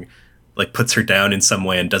something, like puts her down in some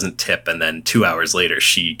way and doesn't tip, and then 2 hours later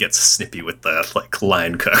she gets snippy with the like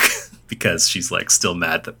line cook because she's like still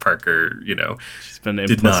mad that Parker, you know, she's been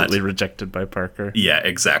implicitly rejected by Parker. Yeah,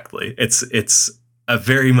 exactly. It's a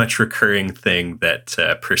very much recurring thing that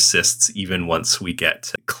persists even once we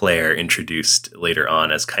get Claire introduced later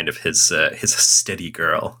on as kind of his steady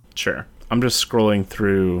girl. Sure. I'm just scrolling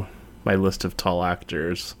through my list of tall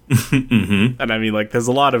actors. Mm-hmm. And I mean, like, there's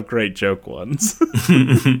a lot of great joke ones.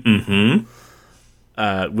 Mm-hmm.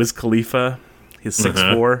 Wiz Khalifa, he's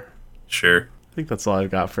 6'4". Sure. I think that's all I've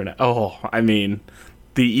got for now. Oh, I mean,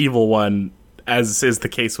 the evil one, as is the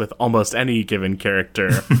case with almost any given character,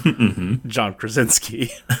 mm-hmm. John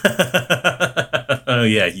Krasinski. Oh,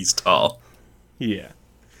 yeah, he's tall. Yeah.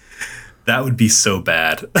 That would be so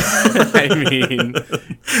bad. I mean...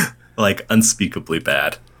 like, unspeakably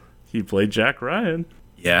bad. He played Jack Ryan.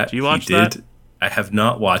 Yeah, Did you watch that? I have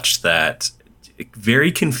not watched that.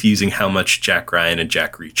 Very confusing how much Jack Ryan and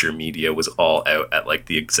Jack Reacher media was all out at like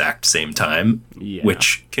the exact same time,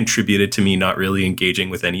 which contributed to me not really engaging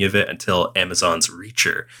with any of it until Amazon's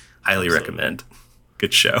Reacher. Highly recommend.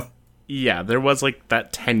 Good show. Yeah, there was like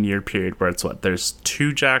that 10-year period where it's there's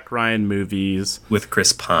 2 Jack Ryan movies. With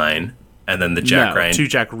Chris Pine, and then the Ryan... 2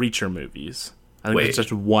 Jack Reacher movies. I think it's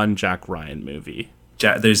just 1 Jack Ryan movie.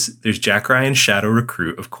 There's Jack Ryan Shadow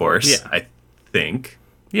Recruit, of course, yeah. I think.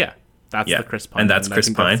 Yeah, that's the Chris Pine. And that's Chris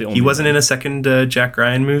Pine. He wasn't in a second Jack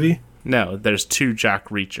Ryan movie? No, there's 2 Jack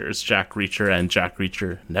Reachers. Jack Reacher and Jack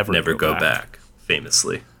Reacher Never Go Back.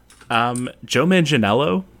 Famously. Joe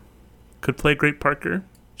Manganiello could play Great Parker.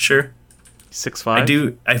 Sure.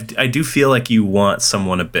 6'5". I do feel like you want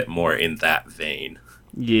someone a bit more in that vein.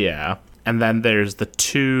 Yeah. And then there's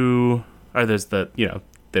there's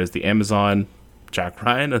the Amazon Jack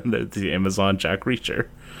Ryan and there's the Amazon Jack Reacher.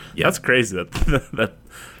 Yep. That's crazy that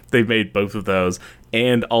they made both of those.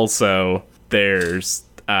 And also there's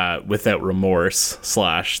Without Remorse /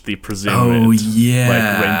 the presumed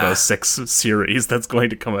like Rainbow Six series that's going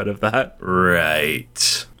to come out of that.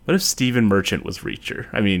 Right. What if Stephen Merchant was Reacher?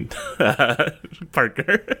 I mean,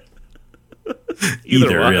 Parker.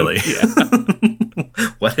 Either really. Yeah.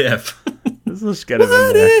 What if? Let's just get him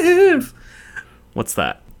in there. If? What's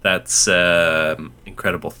that? That's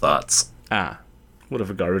Incredible Thoughts. What if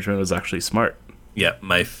a garbage man was actually smart? Yeah,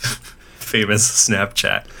 my famous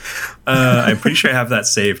Snapchat. I'm pretty sure I have that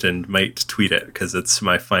saved and might tweet it because it's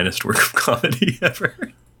my finest work of comedy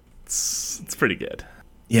ever. It's pretty good.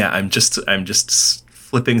 Yeah, I'm just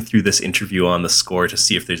flipping through this interview on The Score to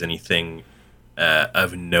see if there's anything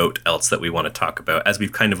of note else that we want to talk about. As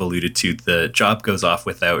we've kind of alluded to, the job goes off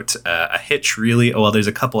without a hitch, really. Well, there's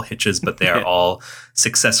a couple hitches, but they are all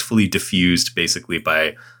successfully diffused, basically,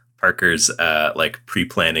 by Parker's like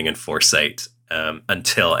pre-planning and foresight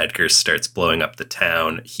until Edgar starts blowing up the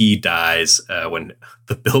town. He dies when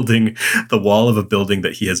the wall of a building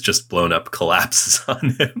that he has just blown up collapses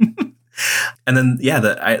on him. And then,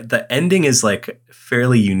 the ending is like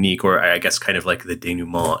fairly unique, or I guess kind of like the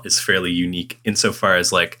denouement is fairly unique insofar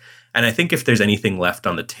as like And I think if there's anything left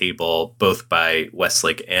on the table, both by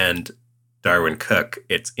Westlake and Darwyn Cooke,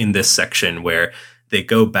 it's in this section where they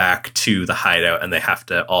go back to the hideout and they have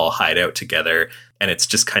to all hide out together. And it's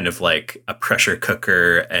just kind of like a pressure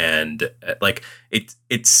cooker. And like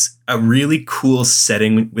it's a really cool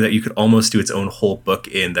setting that you could almost do its own whole book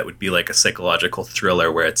in, that would be like a psychological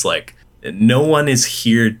thriller where it's like no one is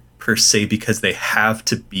here per se because they have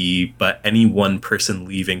to be, but any one person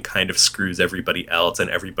leaving kind of screws everybody else, and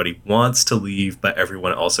everybody wants to leave, but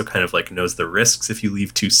everyone also kind of like knows the risks if you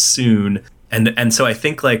leave too soon. And so I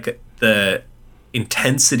think like the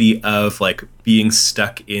intensity of like being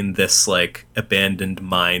stuck in this like abandoned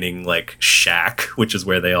mining like shack, which is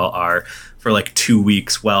where they all are, for like 2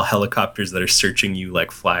 weeks while helicopters that are searching you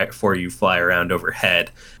like fly around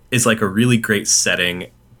overhead, is like a really great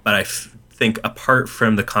setting. But I think apart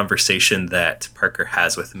from the conversation that Parker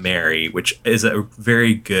has with Mary, which is a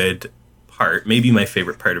very good part, maybe my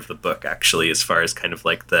favorite part of the book actually, as far as kind of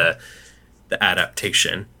like the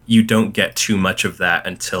adaptation, you don't get too much of that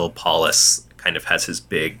until Paulus kind of has his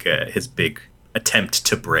big attempt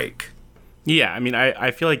to break. Yeah, I mean,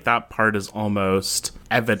 I feel like that part is almost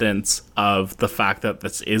evidence of the fact that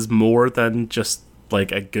this is more than just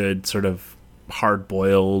like a good sort of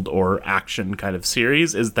hard-boiled or action kind of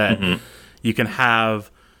series, is that you can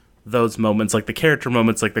have those moments, like the character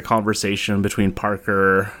moments, like the conversation between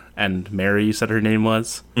Parker and Mary, you said her name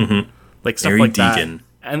was? Like stuff Mary like Deegan.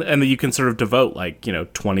 That. And you can sort of devote like,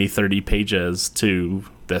 20, 30 pages to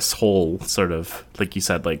this whole sort of, like you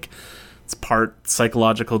said, like it's part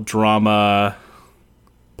psychological drama,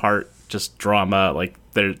 part just drama, like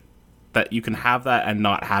there, that you can have that and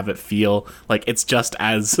not have it feel like it's just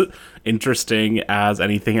as interesting as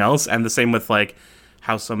anything else. And the same with like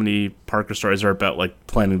how so many Parker stories are about like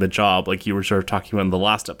planning the job, like you were sort of talking about in the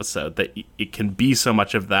last episode, that it can be so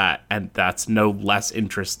much of that, and that's no less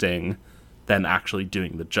interesting than actually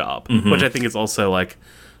doing the job, which I think is also like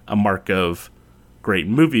a mark of great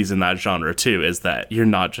movies in that genre too, is that you're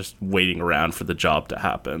not just waiting around for the job to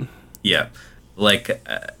happen. Yeah. Like,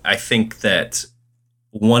 I think that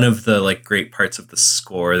one of the like great parts of the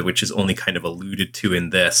score, which is only kind of alluded to in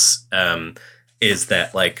this, is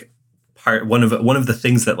that like one of the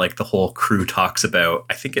things that like the whole crew talks about,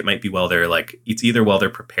 I think it might be while they're like, it's either while they're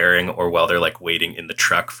preparing or while they're like waiting in the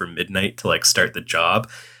truck for midnight to like start the job.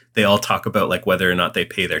 They all talk about like whether or not they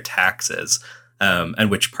pay their taxes. And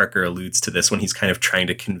which Parker alludes to this when he's kind of trying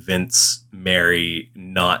to convince Mary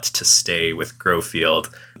not to stay with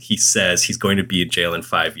Grofield. He says he's going to be in jail in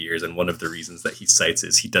 5 years, and one of the reasons that he cites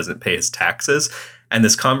is he doesn't pay his taxes. And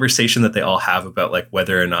this conversation that they all have about like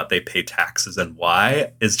whether or not they pay taxes and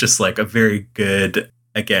why is just like a very good,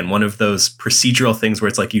 again, one of those procedural things where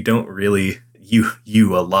it's like you don't really,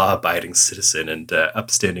 you a law-abiding citizen and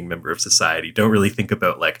upstanding member of society, don't really think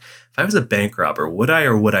about like, if I was a bank robber, would I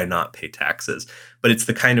or would I not pay taxes? But it's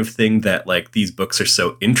the kind of thing that like these books are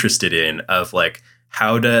so interested in, of like,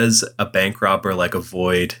 how does a bank robber like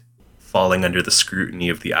avoid falling under the scrutiny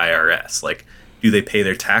of the IRS? Like, do they pay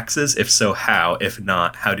their taxes? If so, how? If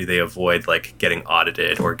not, how do they avoid like getting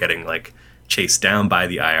audited or getting like chased down by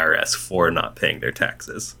the IRS for not paying their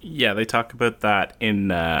taxes? Yeah, they talk about that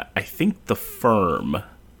in, I think, The Firm,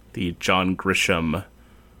 the John Grisham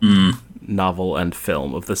novel and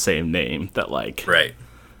film of the same name. That like, right,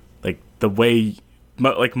 like the way,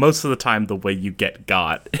 like most of the time, the way you get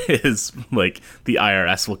got is like the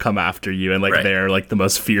IRS will come after you, and like right. They're like the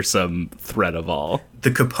most fearsome threat of all, the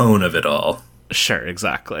Capone of it all. Sure,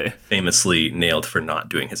 exactly. Famously nailed for not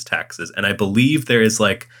doing his taxes, and I believe there is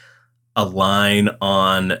like a line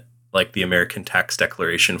on like the American tax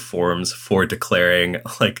declaration forms for declaring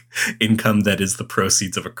like income that is the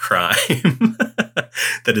proceeds of a crime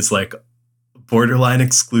that is like borderline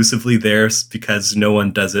exclusively theirs because no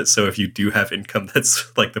one does it. So if you do have income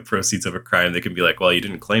that's like the proceeds of a crime, they can be like, well, you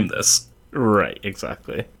didn't claim this. Right,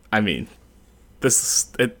 exactly. I mean,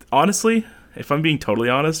 honestly, if I'm being totally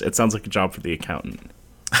honest, it sounds like a job for the accountant.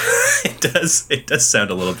 It does sound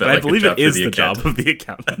a little bit like I believe a job it is the job of the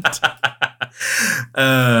accountant.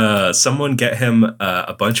 Someone get him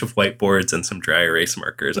a bunch of whiteboards and some dry erase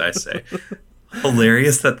markers, I say.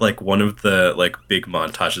 Hilarious that like one of the like big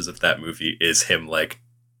montages of that movie is him like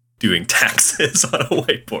doing taxes on a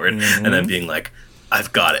whiteboard and then being like,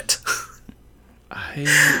 I've got it.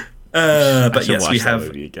 But yes, we have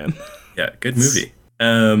movie again. Yeah, good movie.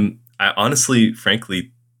 I honestly,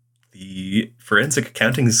 frankly, the forensic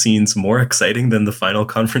accounting scene's more exciting than the final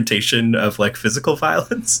confrontation of like physical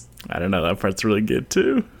violence. I don't know, that part's really good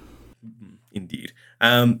too. Indeed.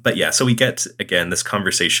 But yeah, so we get again this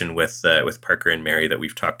conversation with Parker and Mary that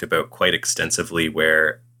we've talked about quite extensively,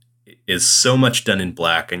 where is so much done in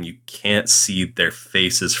black and you can't see their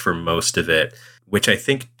faces for most of it, which I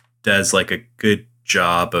think does like a good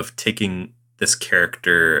job of taking this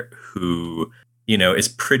character who, you know, is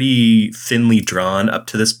pretty thinly drawn up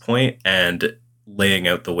to this point and laying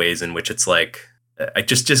out the ways in which it's like,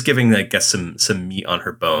 just giving, I guess, some meat on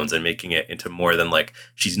her bones and making it into more than like,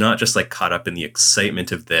 she's not just like caught up in the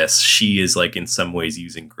excitement of this. She is like in some ways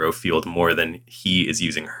using Grofield more than he is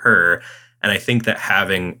using her. And I think that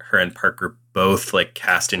having her and Parker both like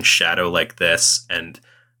cast in shadow like this and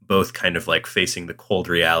both kind of like facing the cold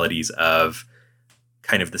realities of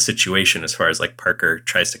kind of the situation, as far as like Parker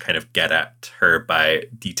tries to kind of get at her by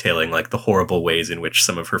detailing like the horrible ways in which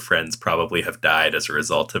some of her friends probably have died as a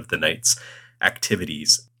result of the night's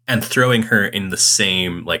activities, and throwing her in the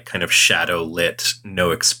same like kind of shadow lit,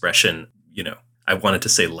 no expression, you know, I wanted to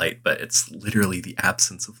say light, but it's literally the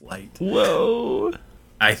absence of light. Whoa.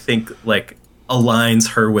 I think like aligns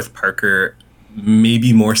her with Parker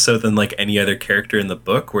maybe more so than like any other character in the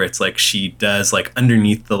book, where it's like she does like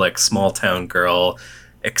underneath the like small town girl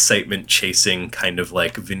excitement chasing kind of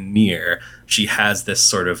like veneer, she has this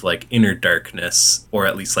sort of like inner darkness, or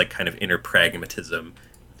at least like kind of inner pragmatism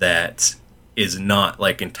that is not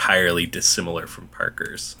like entirely dissimilar from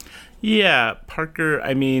Parker's. Yeah, Parker,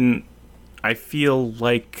 I mean, I feel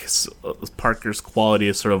like Parker's quality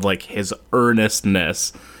is sort of like his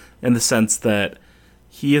earnestness, in the sense that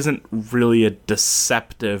he isn't really a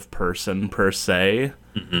deceptive person per se.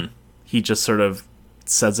 Mm-hmm. He just sort of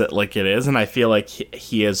says it like it is, and I feel like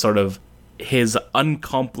he is sort of, his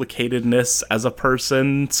uncomplicatedness as a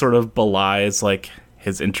person sort of belies like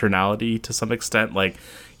his internality to some extent. Like,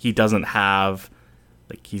 he doesn't have,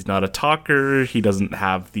 like, he's not a talker, he doesn't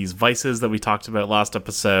have these vices that we talked about last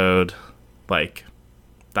episode. Like,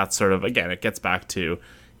 that's sort of, again, it gets back to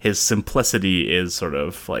his simplicity is sort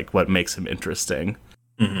of like what makes him interesting.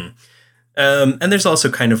 Mm-hmm. And there's also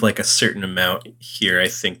kind of like a certain amount here, I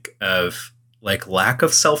think, of like lack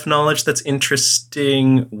of self-knowledge that's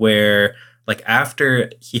interesting, where like after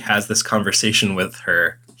he has this conversation with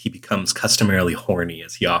her, he becomes customarily horny,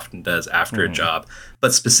 as he often does after a job,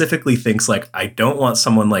 but specifically thinks like, I don't want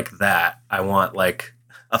someone like that. I want like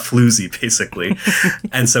a floozy, basically.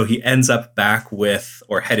 And so he ends up back with,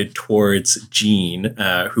 or headed towards Jean,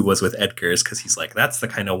 who was with Edgar's, because he's like, that's the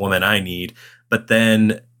kind of woman I need. But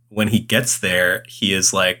then when he gets there, he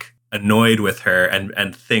is like annoyed with her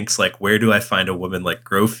and thinks like, where do I find a woman like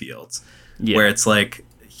Grofield's? Yeah. Where it's like,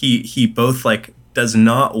 he both like does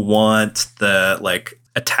not want the like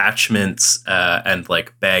attachments and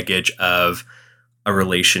like baggage of a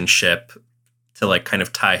relationship to like kind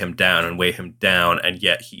of tie him down and weigh him down, and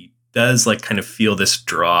yet he does like kind of feel this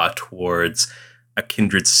draw towards a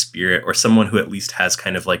kindred spirit, or someone who at least has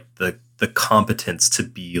kind of like the competence to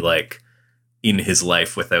be like in his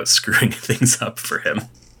life without screwing things up for him.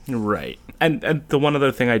 Right. And the one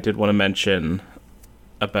other thing I did want to mention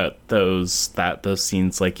about those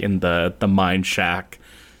scenes like in the mine shack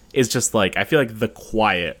is just like, I feel like the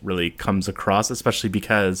quiet really comes across, especially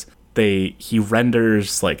because he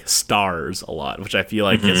renders like stars a lot, which I feel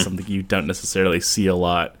like is something you don't necessarily see a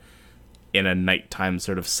lot in a nighttime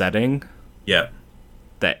sort of setting. Yeah.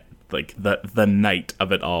 That like the night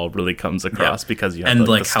of it all really comes across, because you have and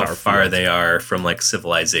like how far they are from like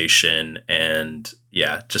civilization, and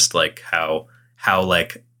yeah, just like how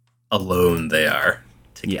like alone they are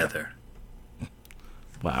together. Yeah.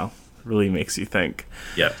 Wow. Really makes you think.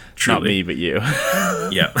 Yeah, truly. Not me, but you.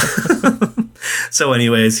 Yeah. So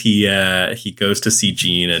anyways, he goes to see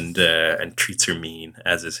Jean and treats her mean,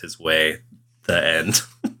 as is his way. The end.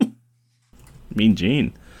 Mean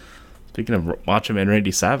Jean. Speaking of Macho Man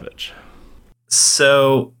Randy Savage.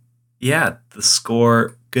 So, yeah, the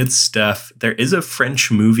score, good stuff. There is a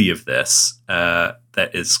French movie of this that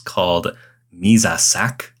is called Mise à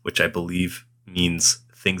sac, which I believe means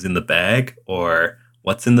things in the bag, or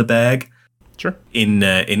what's in the bag. Sure. In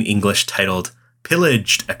English, titled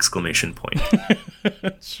Pillaged! !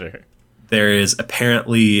 Sure. There is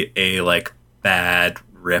apparently a like bad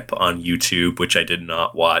rip on YouTube, which I did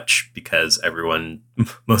not watch because everyone,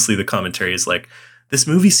 mostly the commentary, is like, this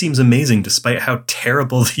movie seems amazing despite how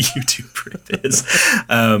terrible the YouTube rip is.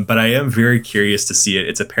 But I am very curious to see it.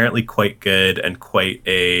 It's apparently quite good and quite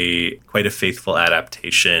a faithful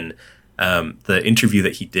adaptation. The interview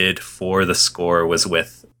that he did for the score was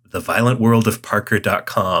with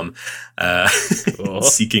theviolentworldofparker.com, cool.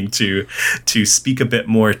 Seeking to speak a bit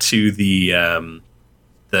more to the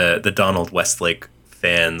Donald Westlake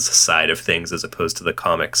fans side of things, as opposed to the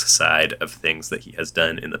comics side of things that he has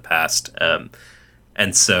done in the past.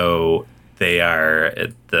 And so they are,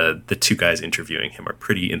 the two guys interviewing him are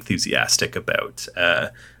pretty enthusiastic about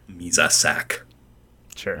Misasak.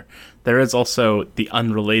 Sure. There is also the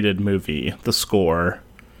unrelated movie, The Score,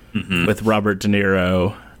 with Robert De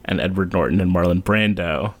Niro and Edward Norton and Marlon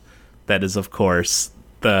Brando. That is, of course,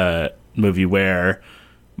 the movie where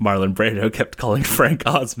Marlon Brando kept calling Frank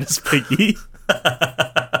Oz Miss Piggy.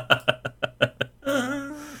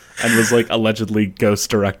 And was, like, allegedly ghost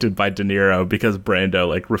directed by De Niro because Brando,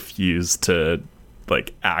 like, refused to,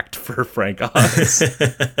 like, act for Frank Oz.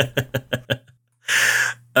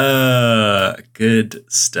 Good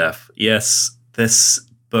stuff. Yes, this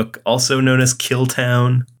book, also known as Kill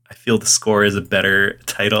Town. I feel The Score is a better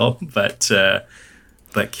title, but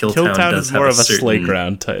Kill Town does is more have of a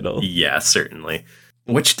Slayground title. Yeah, certainly.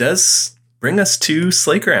 Which does bring us to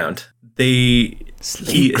Slayground. He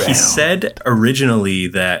said originally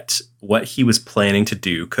that what he was planning to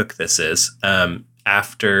do, Cook This Is,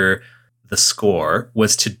 after The Score,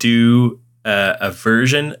 was to do a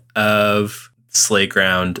version of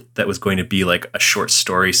Slayground that was going to be like a short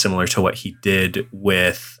story similar to what he did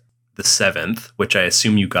with The Seventh, which I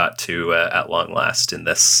assume you got to at long last in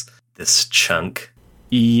this chunk.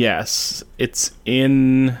 Yes, it's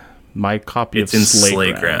in my copy of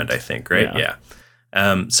Slayground, I think, right? Yeah.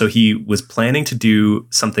 So he was planning to do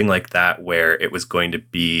something like that where it was going to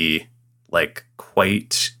be like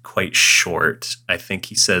quite short. I think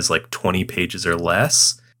he says like 20 pages or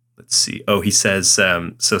less. Let's see. Oh, he says,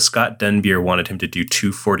 so Scott Denbier wanted him to do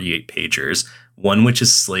 2 48-pagers, one which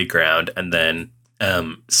is Slayground, and then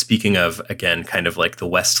speaking of, again, kind of like the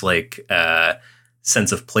Westlake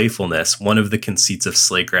sense of playfulness, one of the conceits of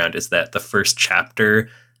Slayground is that the first chapter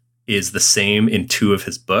is the same in 2 of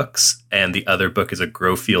his books, and the other book is a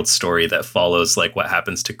Grofield story that follows like what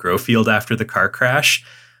happens to Grofield after the car crash,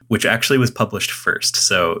 which actually was published first.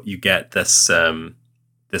 So you get this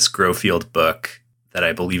this Grofield book that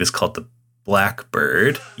I believe is called The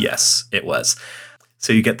Blackbird. Yes, it was.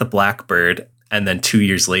 So you get The Blackbird, and then 2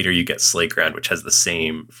 years later you get Slayground, which has the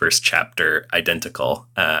same first chapter, identical,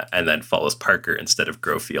 and then follows Parker instead of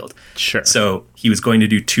Grofield. Sure. So he was going to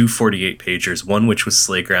do 2 48-pagers, one which was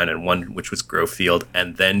Slayground and one which was Grofield,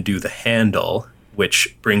 and then do The Handle,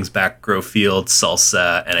 which brings back Grofield,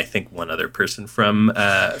 Salsa, and I think one other person from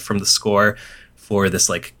The Score for this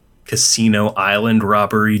like casino island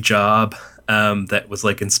robbery job that was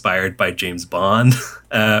like inspired by James Bond,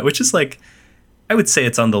 which is like, I would say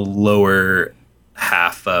it's on the lower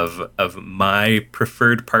half of my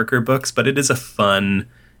preferred Parker books, but it is a fun,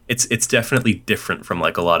 it's definitely different from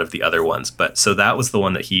like a lot of the other ones. But so that was the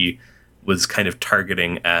one that he was kind of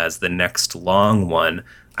targeting as the next long one.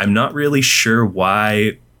 I'm not really sure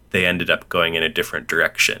why they ended up going in a different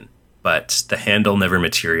direction, but The Handle never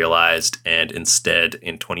materialized, and instead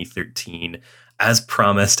in 2013, as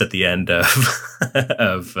promised at the end of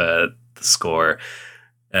The Score,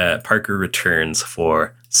 Parker returns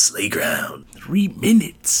for Slayground. 3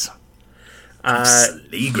 minutes.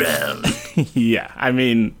 Slayground. Yeah, I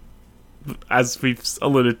mean, as we've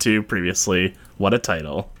alluded to previously, what a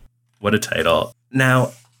title. What a title.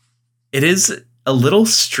 Now, it is a little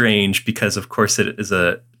strange because, of course, it is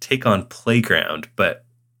a take on Playground, but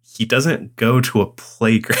he doesn't go to a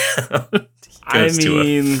playground. He goes to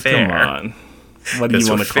a fair. Come on. What do you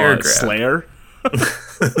want to call it? Slayer?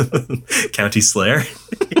 County Slayer?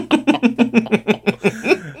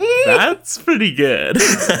 That's pretty good.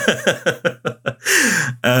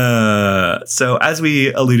 So as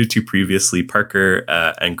we alluded to previously, Parker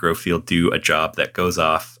and Grofield do a job that goes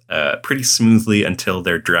off pretty smoothly until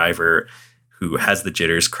their driver, who has the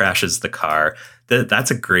jitters, crashes the car. That's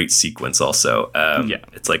a great sequence also.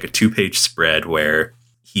 It's like a 2-page spread where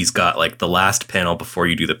he's got like the last panel before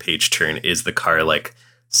you do the page turn is the car like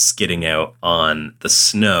skidding out on the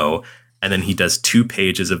snow. And then he does 2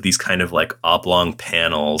 pages of these kind of like oblong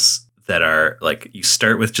panels that are like, you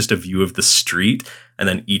start with just a view of the street, and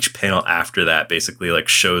then each panel after that basically like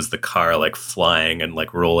shows the car like flying and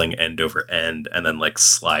like rolling end over end and then like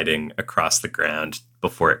sliding across the ground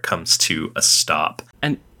before it comes to a stop.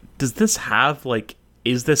 And does this have like,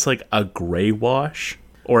 is this like a gray wash,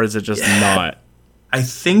 or is it just not? I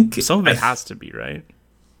think some of it has to be, right?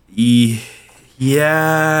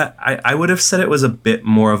 Yeah, I would have said it was a bit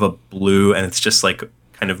more of a blue, and it's just like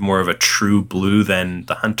kind of more of a true blue than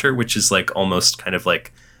the Hunter, which is like almost kind of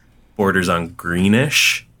like borders on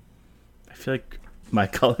greenish. I feel like my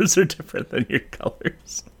colors are different than your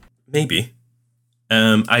colors. Maybe.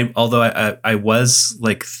 I was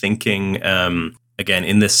like thinking, again,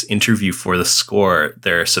 in this interview for The Score,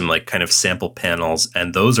 there are some like kind of sample panels,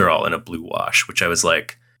 and those are all in a blue wash, which I was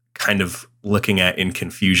like kind of looking at in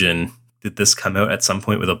confusion. Did this come out at some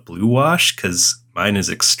point with a blue wash? Because mine is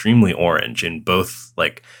extremely orange in both.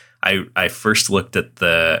 Like, I first looked at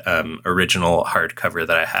the original hardcover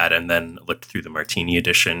that I had and then looked through the Martini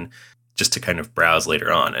edition just to kind of browse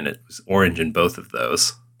later on, and it was orange in both of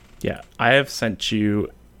those. Yeah, I have sent you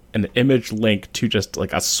an image link to just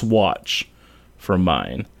like a swatch for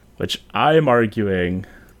mine, which I'm arguing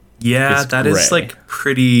that gray. Is like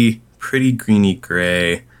pretty greeny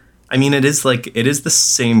gray. I mean, it is the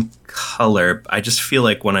same color. I just feel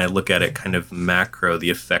like when I look at it kind of macro, the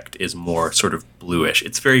effect is more sort of bluish.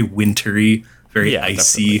 It's very wintry, very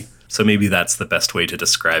icy. Definitely. So maybe that's the best way to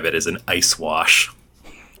describe it, as an ice wash.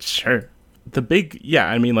 Sure.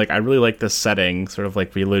 I mean, like, I really like this setting, sort of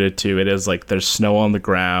like we alluded to. It is like there's snow on the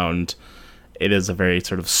ground. It is a very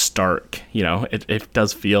sort of stark, it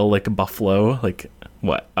does feel like a buffalo. Like,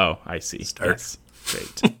 what? Oh, I see. Stark. Yes.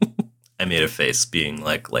 Great. I made a face being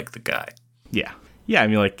like the guy. Yeah. Yeah, I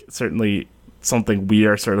mean, like, certainly something we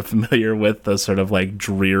are sort of familiar with, those sort of like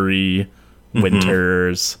dreary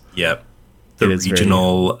winters. Yep. The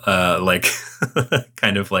regional,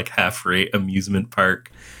 kind of like half-rate amusement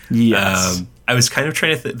park. Yes. I was kind of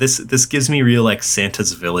trying to this gives me real like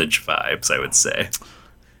Santa's Village vibes, I would say.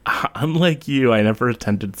 Unlike you, I never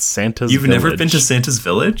attended Santa's You've Village. Never been to Santa's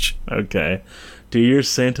Village? Okay. Do your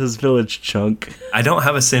Santa's Village chunk. I don't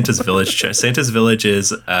have a Santa's Village chunk. Santa's Village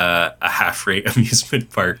is a half-rate amusement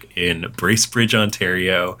park in Bracebridge,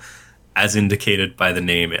 Ontario. As indicated by the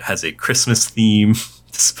name, it has a Christmas theme,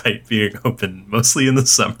 despite being open mostly in the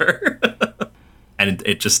summer. And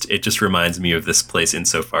it just reminds me of this place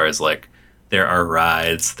insofar as, like, there are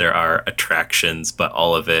rides, there are attractions, but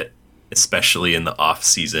all of it, especially in the off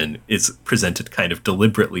season, is presented kind of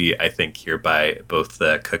deliberately, I think, here by both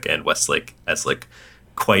the Cook and Westlake as like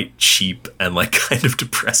quite cheap and like kind of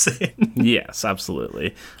depressing. Yes,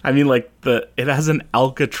 absolutely. I mean, like, it has an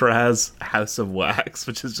Alcatraz House of Wax,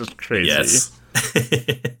 which is just crazy. Yes.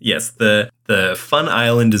 Yes, the Fun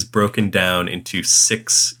Island is broken down into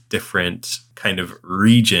 6 different kind of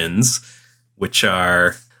regions, which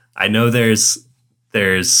are, I know there's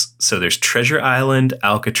Treasure Island,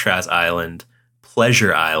 Alcatraz Island,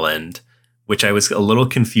 Pleasure Island, which I was a little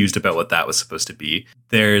confused about what that was supposed to be.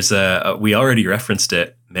 There's we already referenced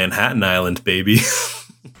it, Manhattan Island, baby.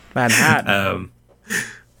 Manhattan.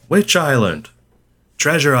 Which island?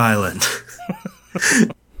 Treasure Island.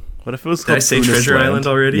 What if it was called Did I say Treasure Island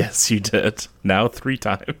already? Yes, you did. Now 3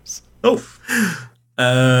 times. Oh.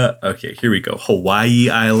 Okay, here we go. Hawaii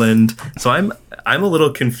Island. So I'm a little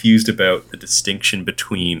confused about the distinction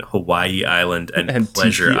between Hawaii Island and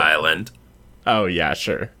Pleasure Island. Oh, yeah,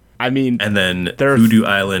 sure. I mean, and then Voodoo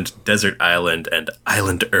Island, Desert Island, and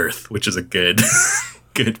Island Earth, which is a good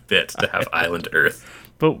bit to have Island Earth.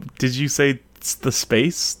 But did you say it's the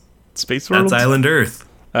Space World? That's Island Earth.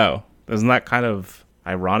 Oh, isn't that kind of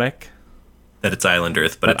ironic? That it's Island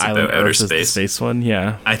Earth, but it's about outer space. Is the space one,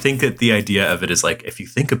 yeah. I think that the idea of it is like, if you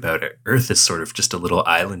think about it, Earth is sort of just a little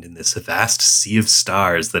island in this vast sea of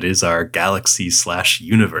stars that is our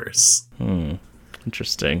galaxy/universe.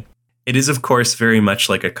 Interesting. It is, of course, very much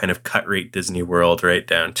like a kind of cut-rate Disney World, right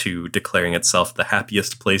down to declaring itself the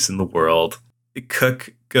happiest place in the world.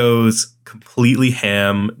 Cook goes completely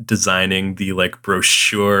ham designing the like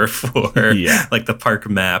brochure for like the park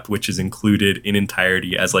map, which is included in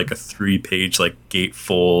entirety as like a 3-page like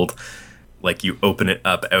gatefold. Like you open it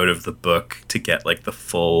up out of the book to get like the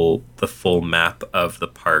full map of the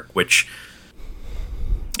park, which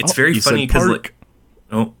it's very funny because like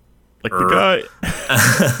the guy.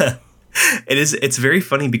 It's very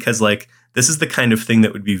funny because like this is the kind of thing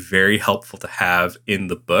that would be very helpful to have in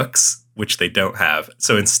the books, which they don't have.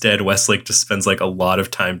 So instead, Westlake just spends like a lot of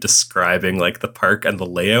time describing like the park and the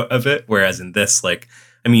layout of it. Whereas in this, like,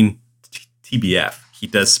 I mean, TBF, he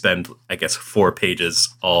does spend, I guess, 4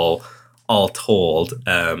 pages all told.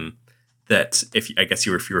 That if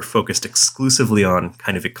you were focused exclusively on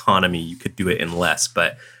kind of economy, you could do it in less.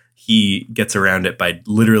 But he gets around it by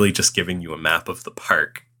literally just giving you a map of the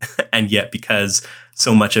park. And yet, because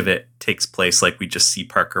so much of it takes place, like we just see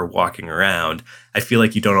Parker walking around, I feel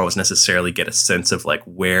like you don't always necessarily get a sense of like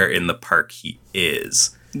where in the park he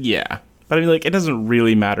is. Yeah. But I mean, like, it doesn't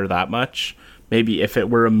really matter that much. Maybe if it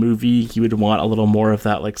were a movie, you would want a little more of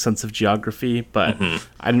that like sense of geography, but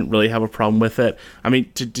I didn't really have a problem with it. I mean,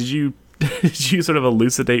 did you sort of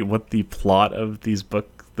elucidate what the plot of this book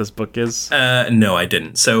is? No, I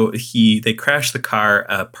didn't. So they crash the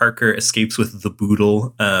car. Parker escapes with the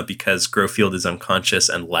boodle because Grofield is unconscious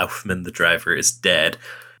and Laufman, the driver, is dead.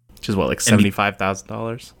 Which is what, like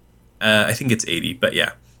 $75,000? I think it's 80, but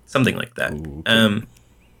yeah, something like that. Ooh, okay.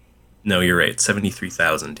 No, you're right.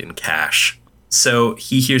 73,000 in cash. So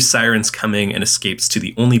he hears sirens coming and escapes to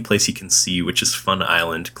the only place he can see, which is Fun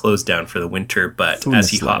Island, closed down for the winter. But as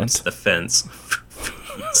he hops the fence,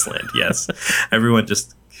 Land, yes, everyone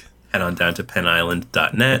just head on down to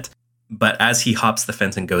penisland.net. But as he hops the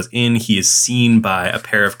fence and goes in, he is seen by a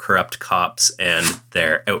pair of corrupt cops and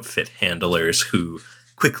their outfit handlers, who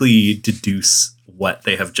quickly deduce what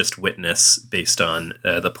they have just witnessed based on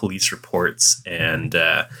the police reports and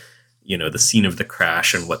the scene of the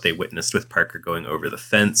crash and what they witnessed with Parker going over the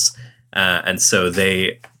fence. And so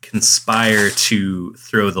they conspire to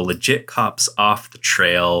throw the legit cops off the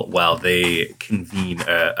trail while they convene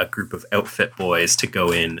a group of outfit boys to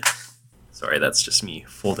go in. Sorry, that's just me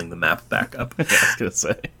folding the map back up. I was going to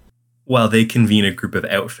say. While they convene a group of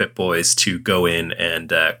outfit boys to go in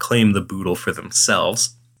and claim the boodle for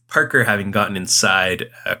themselves. Parker, having gotten inside,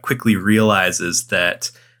 quickly realizes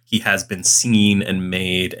that he has been seen and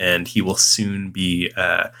made, and he will soon be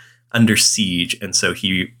under siege. And so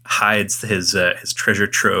he hides his treasure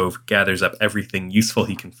trove, gathers up everything useful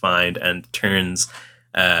he can find, and turns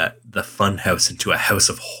the funhouse into a house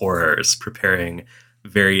of horrors, preparing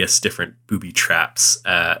various different booby traps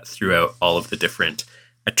throughout all of the different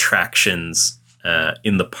attractions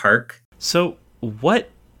in the park. So what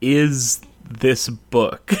is this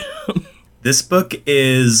book? This book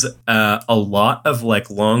is a lot of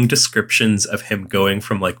long descriptions of him going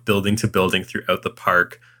from building to building throughout the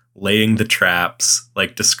park, laying the traps,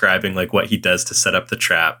 describing what he does to set up the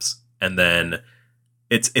traps, and then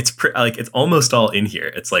it's almost all in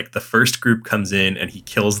here. It's the first group comes in and he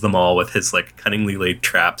kills them all with his cunningly laid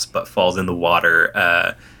traps, but falls in the water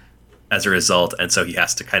as a result, and so he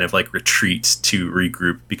has to kind of retreat to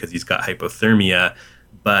regroup because he's got hypothermia.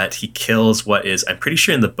 But he kills what is, I'm pretty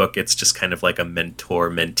sure in the book, it's just kind of a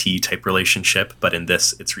mentor-mentee type relationship. But in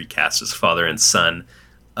this, it's recast as father and son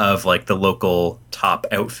of the local top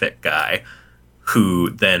outfit guy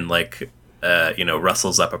who then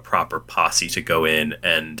rustles up a proper posse to go in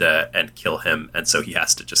and kill him. And so he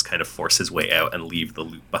has to just kind of force his way out and leave the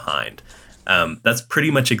loot behind. That's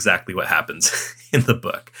pretty much exactly what happens in the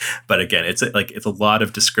book. But again, it's a lot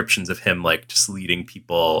of descriptions of him just leading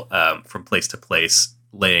people from place to place,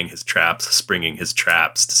 laying his traps, springing his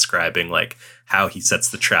traps, describing how he sets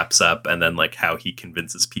the traps up, and then how he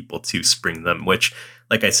convinces people to spring them, which,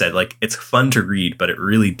 like I said, it's fun to read, but it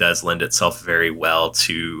really does lend itself very well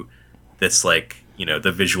to this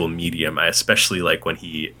the visual medium. I especially when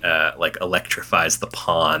he electrifies the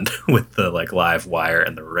pond with the live wire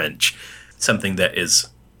and the wrench, something that is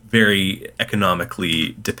very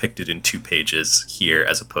economically depicted in 2 pages here,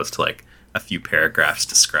 as opposed to a few paragraphs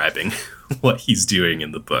describing what he's doing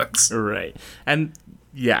in the books. Right. And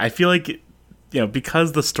yeah, I feel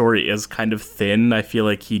because the story is kind of thin, I feel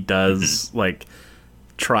he does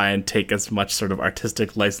try and take as much sort of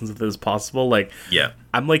artistic license with it as possible. Yeah.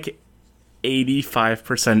 I'm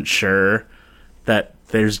 85% sure that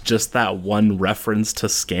there's just that one reference to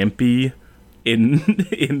Scampy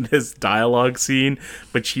in this dialogue scene,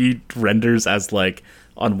 which he renders as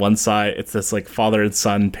on one side it's this father and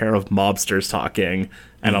son pair of mobsters talking,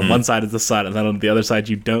 and on one side is the son, and then on the other side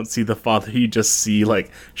you don't see the father, you just see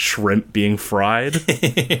shrimp being fried.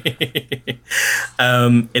 It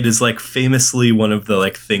is famously one of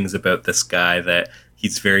the things about this guy that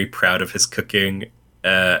he's very proud of his cooking,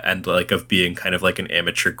 and of being kind of an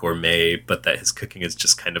amateur gourmet, but that his cooking is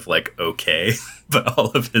just kind of okay. But all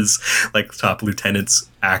of his top lieutenants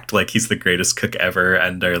act like he's the greatest cook ever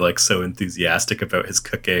and are so enthusiastic about his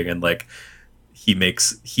cooking, and he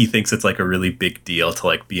thinks it's a really big deal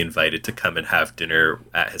to be invited to come and have dinner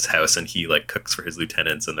at his house, and he cooks for his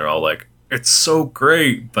lieutenants, and they're all it's so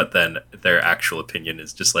great, but then their actual opinion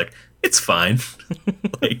is just it's fine.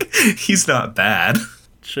 He's not bad.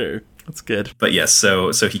 Sure. That's good. But yes,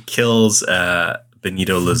 so he kills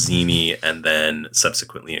Benito Lozini, and then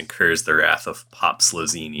subsequently incurs the wrath of Pops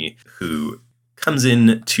Lozini, who comes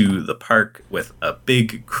in to the park with a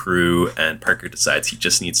big crew, and Parker decides he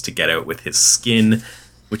just needs to get out with his skin,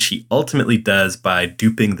 which he ultimately does by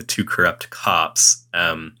duping the 2 corrupt cops,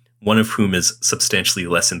 one of whom is substantially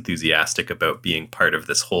less enthusiastic about being part of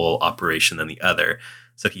this whole operation than the other.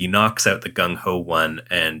 So he knocks out the gung-ho one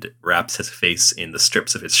and wraps his face in the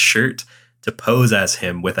strips of his shirt to pose as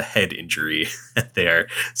him with a head injury. They are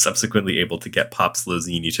subsequently able to get Pops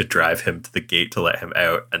Lozini to drive him to the gate to let him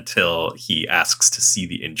out until he asks to see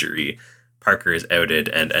the injury. Parker is outed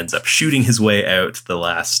and ends up shooting his way out the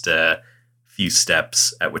last few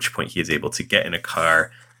steps, at which point he is able to get in a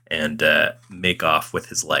car and make off with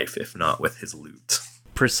his life, if not with his loot.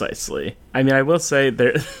 Precisely. I mean, I will say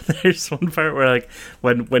there's one part where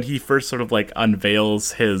when he first sort of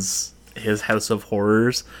unveils his House of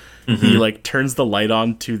Horrors, he like turns the light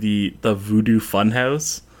on to the Voodoo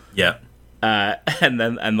Funhouse. Yeah.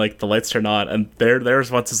 And like the lights turn on, and their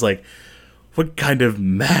response is like, what kind of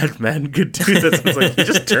madman could do this? It's like, he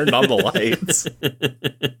just turned on the lights.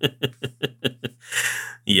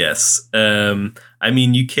 Yes. I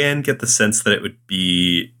mean, you can get the sense that it would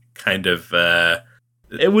be kind of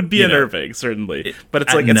it would be unnerving, certainly, but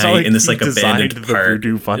it's like it's not like in this like abandoned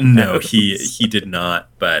park. No, he did not.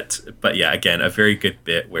 But yeah, again, a very good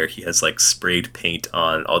bit where he has like sprayed paint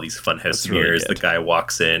on all these funhouse mirrors. Really the guy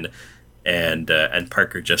walks in, and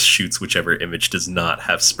Parker just shoots whichever image does not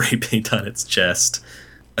have spray paint on its chest.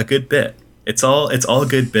 A good bit. It's all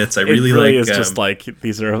good bits. I really like. It's just like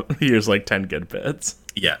here's like 10 good bits.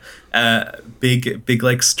 Yeah, big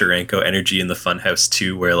like Steranko energy in the Funhouse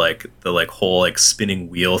too, where like the like whole like spinning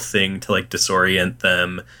wheel thing to like disorient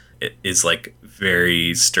them is like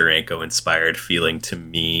very Steranko inspired feeling to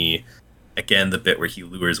me. Again, the bit where he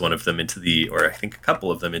lures one of them into or I think a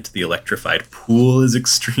couple of them into the electrified pool is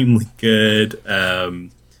extremely good. A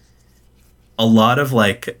lot of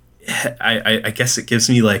like, I guess it gives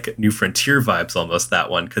me like New Frontier vibes almost, that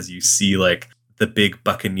one, because you see like the big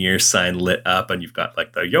Buccaneer sign lit up, and you've got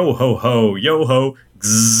like the yo ho ho,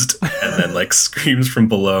 zzzt, and then like screams from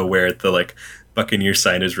below where the like Buccaneer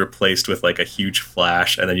sign is replaced with like a huge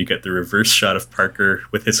flash, and then you get the reverse shot of Parker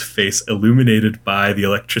with his face illuminated by the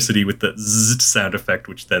electricity with the zzzt sound effect,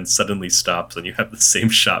 which then suddenly stops, and you have the same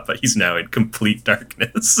shot, but he's now in complete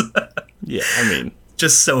darkness. Yeah, I mean,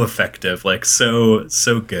 just so effective, like so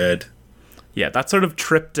good. Yeah, that sort of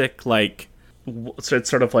triptych, like, so it's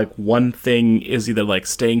sort of like one thing is either like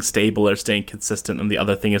staying stable or staying consistent, and the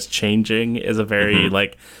other thing is changing, is a very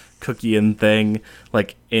like Cookian thing.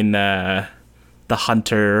 Like in The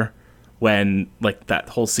Hunter, when like that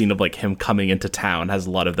whole scene of like him coming into town has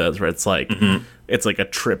a lot of those where it's like it's like a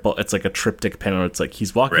triptych panel. It's like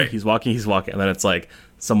he's walking, he's walking, and then it's like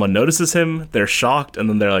someone notices him, they're shocked, and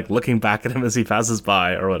then they're like looking back at him as he passes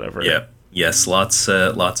by or whatever. Yeah. Yes, lots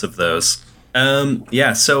of those.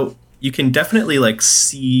 Yeah, so you can definitely like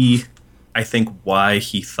see, I think, why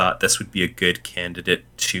he thought this would be a good candidate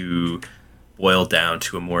to boil down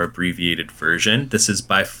to a more abbreviated version. This is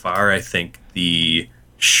by far, I think, the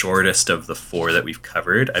shortest of the 4 that we've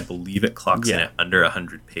covered. I believe it clocks in at under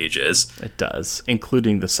 100 pages. It does,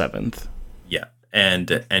 including the 7th. Yeah,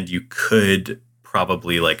 and you could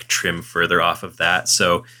probably like trim further off of that.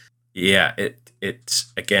 So yeah, it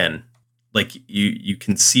again, like you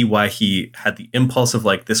can see why he had the impulse of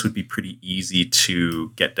like, this would be pretty easy to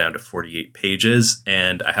get down to 48 pages.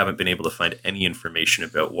 And I haven't been able to find any information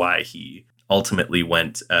about why he ultimately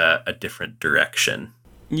went a different direction.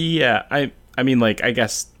 Yeah, I mean, like, I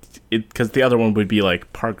guess because the other one would be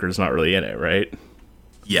like Parker's not really in it, right?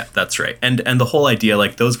 Yeah, that's right. And the whole idea,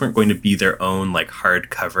 like, those weren't going to be their own like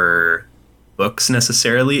hardcover books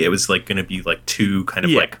necessarily. It was like going to be like 2 kind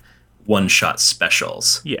of like one-shot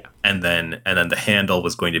specials. Yeah. And then the handle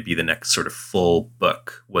was going to be the next sort of full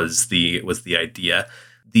book was the idea.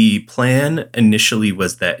 The plan initially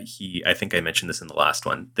was that I think I mentioned this in the last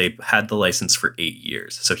one, they had the license for 8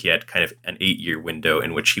 years. So he had kind of an 8-year window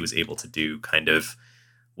in which he was able to do kind of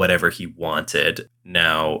whatever he wanted.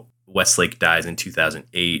 Now, Westlake dies in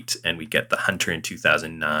 2008, and we get The Hunter in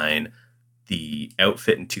 2009, The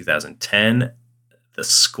Outfit in 2010, The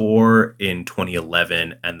Score in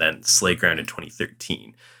 2011, and then Slayground in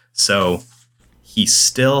 2013. So he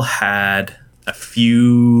still had a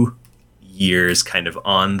few years kind of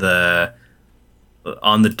on the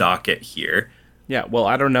docket here. Yeah, well,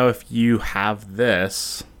 I don't know if you have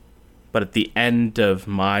this, but at the end of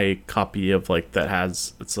my copy of like that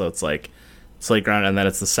has it's like Slayground, and then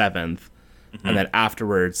it's the 7th. And then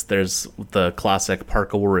afterwards, there's the classic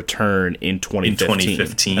Parker Will Return in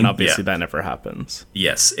 2015. And obviously that never happens.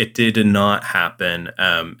 Yes, it did not happen.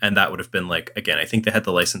 And that would have been like, again, I think they had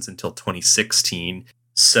the license until 2016.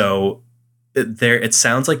 So it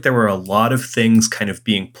sounds like there were a lot of things kind of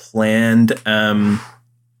being planned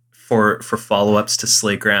for follow-ups to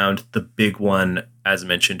Slayground. The big one, as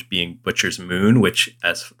mentioned, being Butcher's Moon, which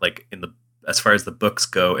as far as the books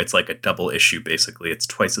go, it's like a double issue, basically. It's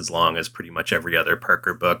twice as long as pretty much every other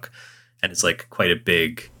Parker book, and it's like quite a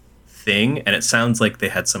big thing. And it sounds like they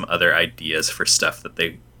had some other ideas for stuff that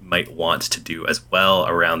they might want to do as well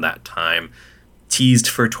around that time. Teased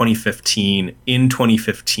for 2015. In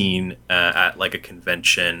 2015, at like a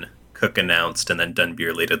convention, Cook announced, and then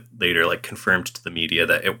Dunbier later like confirmed to the media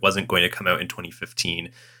that it wasn't going to come out in 2015.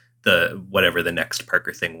 Whatever the next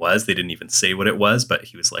Parker thing was, they didn't even say what it was, but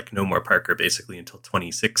he was like, no more Parker basically until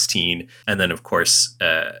 2016. And then of course,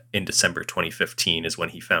 in December 2015 is when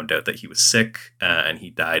he found out that he was sick, and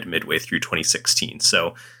he died midway through 2016.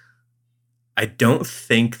 So I don't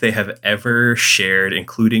think they have ever shared,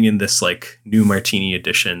 including in this like new Martini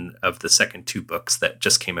edition of the second 2 books that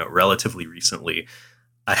just came out relatively recently.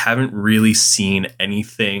 I haven't really seen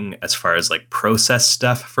anything as far as like process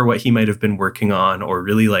stuff for what he might have been working on, or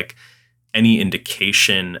really like any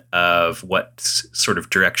indication of what sort of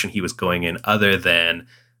direction he was going in, other than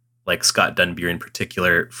like Scott Dunbier in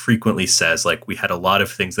particular frequently says like we had a lot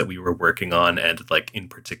of things that we were working on, and like in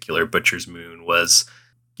particular Butcher's Moon was,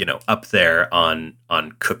 you know, up there on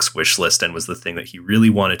Cook's wish list and was the thing that he really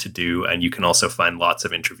wanted to do. And you can also find lots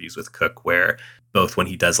of interviews with Cook where both when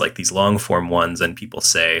he does like these long form ones and people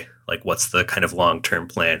say like, what's the kind of long-term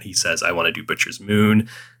plan? He says, I want to do Butcher's Moon.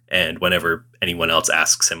 And whenever anyone else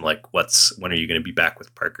asks him like, when are you going to be back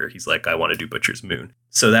with Parker? He's like, I want to do Butcher's Moon.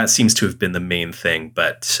 So that seems to have been the main thing.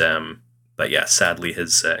 But yeah, sadly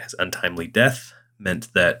his untimely death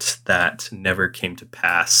meant that never came to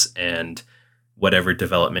pass, and whatever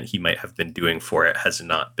development he might have been doing for it has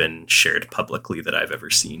not been shared publicly that I've ever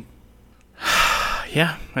seen.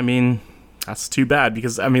 Yeah, I mean, that's too bad,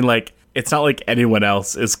 because I mean, like, it's not like anyone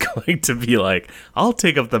else is going to be like, I'll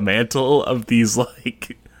take up the mantle of these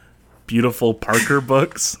like beautiful Parker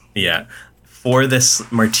books. Yeah. For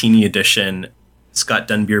this Martini edition, Scott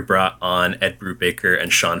Dunbier brought on Ed Brubaker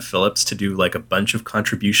and Sean Phillips to do like a bunch of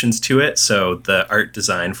contributions to it. So the art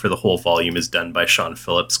design for the whole volume is done by Sean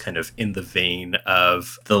Phillips, kind of in the vein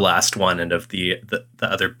of the last one and of the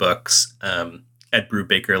other books. Ed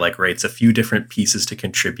Brubaker like writes a few different pieces to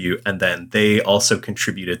contribute, and then they also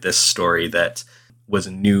contributed this story that was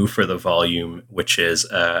new for the volume, which is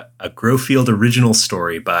a Grofield original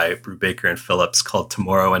story by Brubaker and Phillips called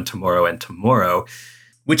Tomorrow and Tomorrow and Tomorrow,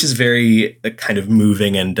 which is very kind of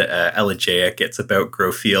moving and elegiac. It's about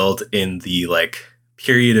Grofield in the like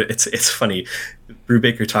period. It's funny.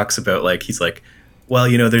 Brubaker talks about like, he's like, well,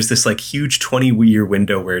 you know, there's this like huge 20-year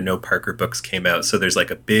window where no Parker books came out. So there's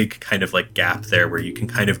like a big kind of like gap there where you can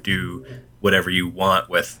kind of do whatever you want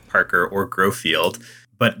with Parker or Grofield.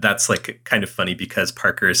 But that's like kind of funny because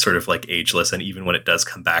Parker is sort of like ageless. And even when it does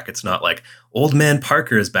come back, it's not like old man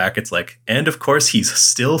Parker is back. It's like, and of course he's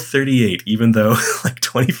still 38, even though like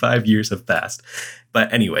 25 years have passed.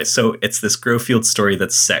 But anyway, so it's this Grofield story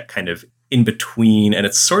that's set kind of in between. And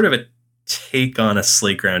it's sort of a take on a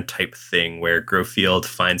Slayground type thing where Grofield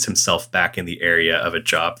finds himself back in the area of a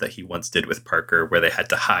job that he once did with Parker, where they had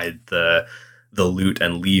to hide the loot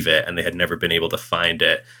and leave it, and they had never been able to find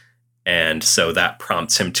it. And so that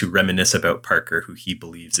prompts him to reminisce about Parker, who he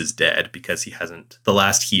believes is dead, because the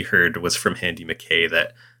last he heard was from Handy McKay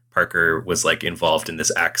that Parker was like involved in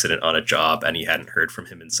this accident on a job, and he hadn't heard from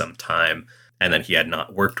him in some time. And then he had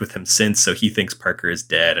not worked with him since. So he thinks Parker is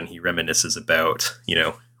dead, and he reminisces about, you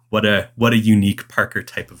know, what a unique Parker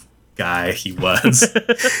type of guy he was.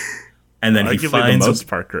 And then he finds the most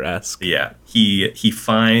Parker-esque. Yeah. He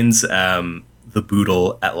finds the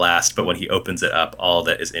boodle at last, but when he opens it up, all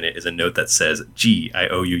that is in it is a note that says, G, I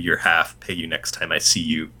owe you your half, pay you next time I see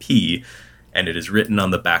you, P. And it is written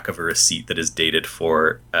on the back of a receipt that is dated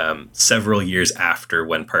for several years after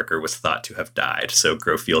when Parker was thought to have died. So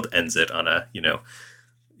Grofield ends it on a, you know,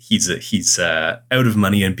 he's out of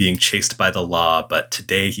money and being chased by the law, but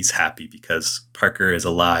today he's happy because Parker is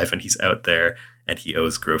alive and he's out there and he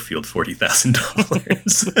owes Grofield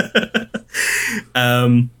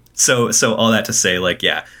 $40,000. So all that to say, like,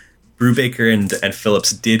 yeah, Brubaker and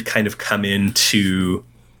Phillips did kind of come in to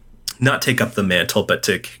not take up the mantle, but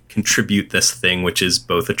to contribute this thing, which is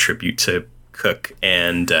both a tribute to Cook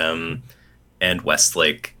and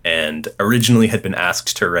Westlake, and originally had been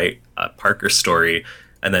asked to write a Parker story.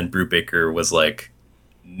 And then Brubaker was like,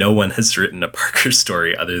 no one has written a Parker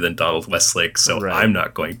story other than Donald Westlake, so right. I'm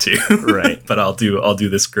not going to. Right. But I'll do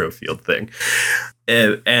this Grofield thing.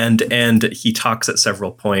 And he talks at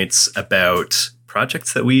several points about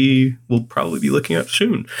projects that we will probably be looking at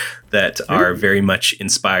soon that are very much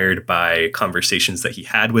inspired by conversations that he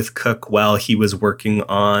had with Cook while he was working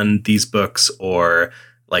on these books, or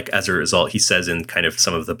like as a result, he says in kind of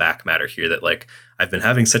some of the back matter here that like, I've been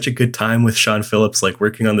having such a good time with Sean Phillips, like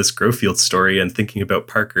working on this Grofield story and thinking about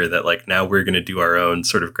Parker, that like now we're going to do our own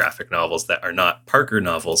sort of graphic novels that are not Parker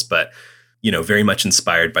novels, but, you know, very much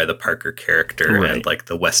inspired by the Parker character, right, and like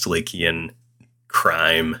the Westlakean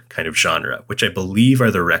crime kind of genre, which I believe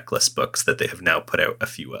are the Reckless books that they have now put out a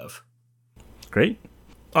few of. Great.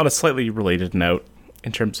 On a slightly related note,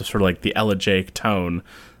 in terms of sort of like the elegiac tone,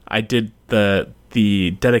 I did the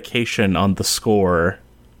dedication on the score.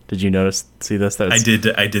 Did you see this? I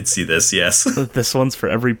did see this, yes. This one's for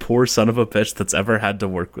every poor son of a bitch that's ever had to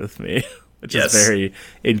work with me, which is very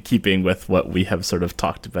in keeping with what we have sort of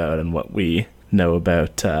talked about and what we know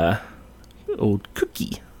about old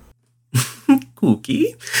Cookie.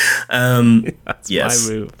 Cookie. That's yes.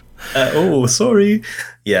 my move. Oh, sorry.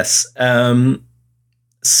 Yes.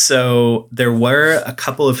 So there were a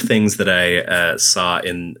couple of things that I saw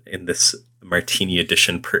in this Martini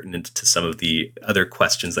edition pertinent to some of the other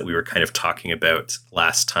questions that we were kind of talking about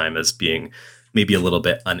last time as being maybe a little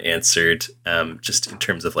bit unanswered, just in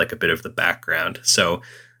terms of like a bit of the background. So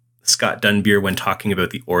Scott Dunbier, when talking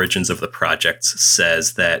about the origins of the projects,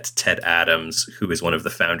 says that Ted Adams, who is one of the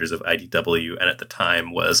founders of IDW and at the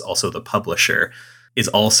time was also the publisher, is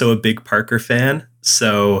also a big Parker fan.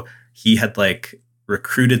 So he had like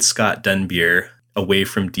recruited Scott Dunbier away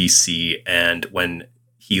from DC, and when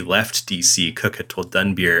he left DC, Cook had told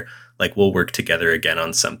Dunbier, like, we'll work together again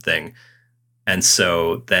on something. And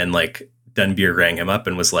so then like Dunbier rang him up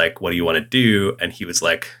and was like, what do you want to do? And he was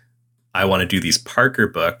like, I want to do these Parker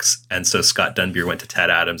books. And so Scott Dunbier went to Ted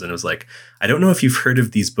Adams and was like, I don't know if you've heard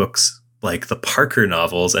of these books, like the Parker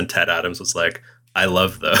novels. And Ted Adams was like, I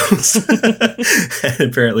love those. And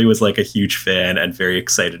apparently was like a huge fan and very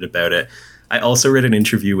excited about it. I also read an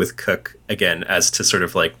interview with Cook, again, as to sort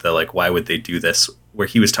of like the, like, why would they do this, where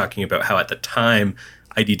he was talking about how at the time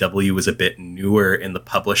IDW was a bit newer in the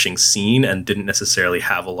publishing scene and didn't necessarily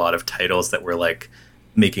have a lot of titles that were like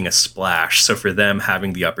making a splash. So for them,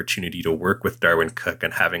 having the opportunity to work with Darwyn Cooke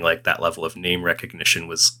and having like that level of name recognition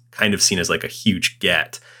was kind of seen as like a huge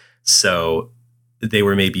get. So they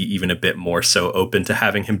were maybe even a bit more so open to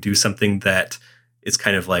having him do something that is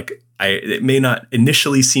kind of like, it may not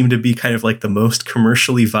initially seem to be kind of like the most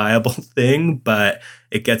commercially viable thing, but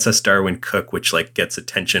it gets us Darwyn Cooke, which like gets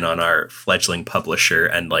attention on our fledgling publisher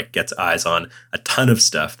and like gets eyes on a ton of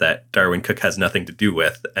stuff that Darwyn Cooke has nothing to do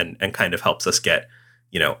with, and kind of helps us get,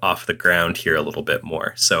 you know, off the ground here a little bit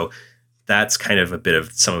more. So that's kind of a bit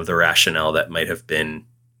of some of the rationale that might have been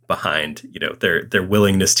behind, you know, their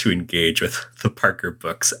willingness to engage with the Parker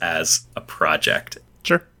books as a project.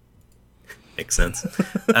 Sure. Makes sense.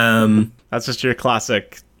 That's just your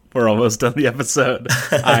classic, we're almost done the episode.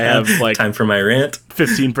 I have like time for my rant.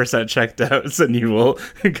 15% checked out, and you will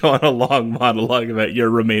go on a long monologue about your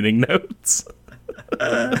remaining notes.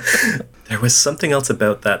 There was something else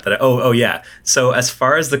about that oh yeah. So as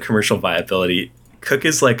far as the commercial viability, Cook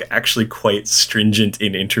is like actually quite stringent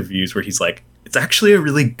in interviews where he's like, it's actually a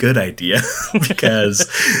really good idea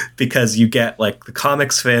because you get like the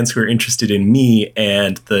comics fans who are interested in me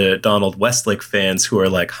and the Donald Westlake fans who are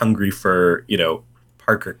like hungry for, you know,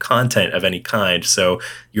 Parker content of any kind. So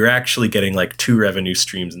you're actually getting like 2 revenue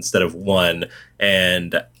streams instead of 1.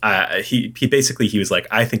 And he was like,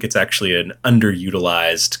 I think it's actually an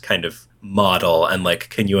underutilized kind of model. And like,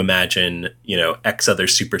 can you imagine, you know, X other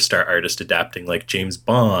superstar artist adapting like James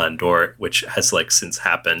Bond, or which has like since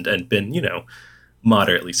happened and been, you know,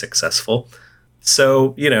 moderately successful.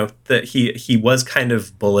 So, you know, that he was kind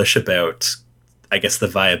of bullish about, I guess, the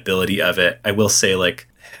viability of it. I will say, like,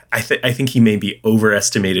 I think he may be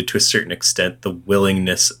overestimated to a certain extent the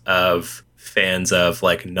willingness of fans of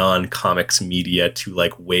like non-comics media to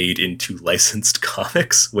like wade into licensed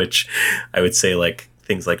comics, which I would say like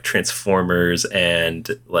things like Transformers and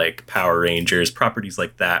like Power Rangers, properties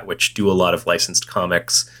like that, which do a lot of licensed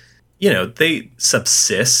comics, you know, they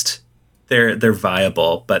subsist. They're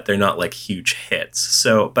viable, but they're not like huge hits.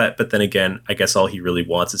 So, but then again, I guess all he really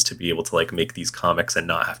wants is to be able to like make these comics and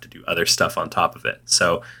not have to do other stuff on top of it.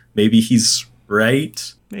 So maybe he's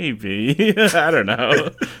right. Maybe. I don't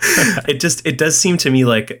know. It does seem to me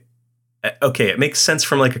like, okay, it makes sense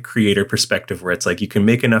from like a creator perspective where it's like you can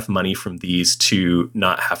make enough money from these to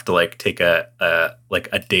not have to like take a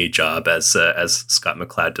day job as Scott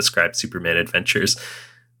McCloud described Superman Adventures.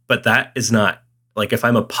 But that is not like, if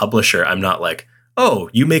I'm a publisher, I'm not like, oh,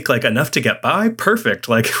 you make like enough to get by? Perfect.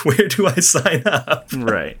 Like, where do I sign up?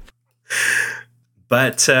 Right.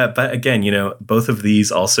 But again, you know, both of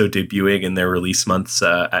these also debuting in their release months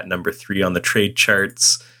at number 3 on the trade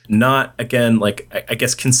charts. Not, again, like, I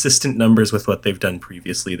guess consistent numbers with what they've done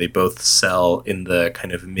previously. They both sell in the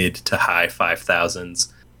kind of mid to high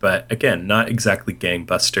 5,000s. But again, not exactly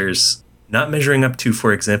gangbusters. Not measuring up to,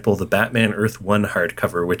 for example, the Batman Earth 1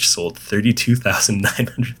 hardcover, which sold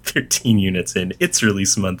 32,913 units in its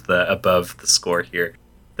release month above the score here.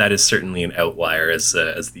 That is certainly an outlier as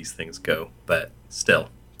these things go, but still.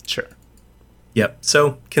 Sure. Yep.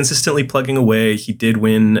 So consistently plugging away. He did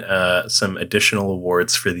win some additional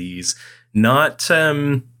awards for these. Not,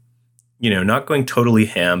 not going totally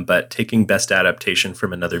ham, but taking best adaptation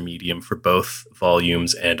from another medium for both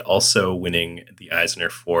volumes, and also winning the Eisner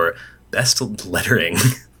for best lettering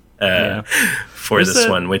for this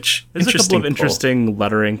one, which there's a couple of interesting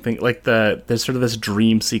lettering things. Like there's sort of this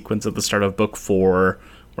dream sequence at the start of book 4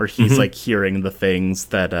 where where he's like hearing the things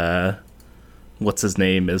that what's his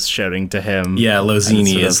name is shouting to him. Yeah,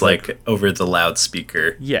 Lozini is like over the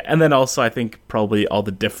loudspeaker. Yeah, and then also I think probably all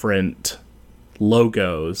the different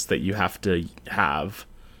logos that you have to have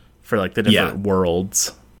for like the different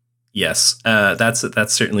worlds. Yes,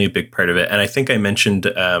 that's certainly a big part of it. And I think I mentioned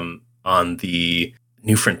on the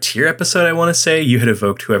New Frontier episode, I want to say, you had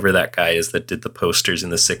evoked whoever that guy is that did the posters in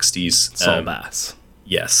the 60s. Saul Bass.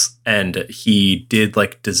 Yes, and he did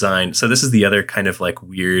like design. So this is the other kind of like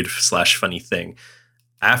weird / funny thing.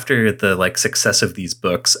 After the like success of these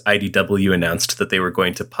books, IDW announced that they were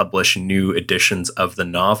going to publish new editions of the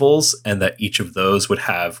novels, and that each of those would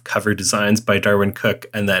have cover designs by Darwyn Cooke,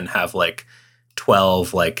 and then have like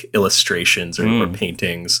 12 like illustrations or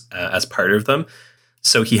paintings as part of them.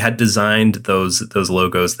 So he had designed those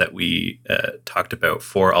logos that we talked about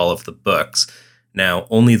for all of the books. Now,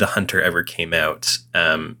 only The Hunter ever came out,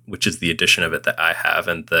 which is the edition of it that I have,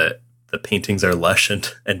 and the paintings are lush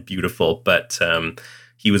and beautiful. But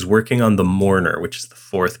he was working on The Mourner, which is the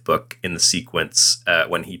 4th book in the sequence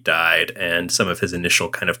when he died, and some of his initial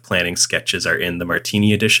kind of planning sketches are in the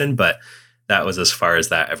Martini edition, but that was as far as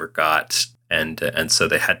that ever got, and so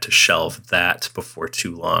they had to shelve that before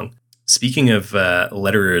too long. Speaking of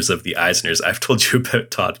letterers of the Eisners, I've told you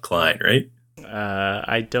about Todd Klein, right?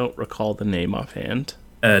 I don't recall the name offhand.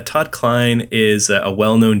 Todd Klein is a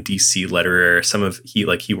well-known DC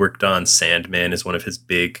letterer. He worked on Sandman is one of his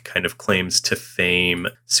big kind of claims to fame.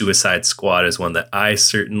 Suicide Squad is one that I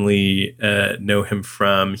certainly know him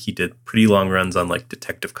from. He did pretty long runs on like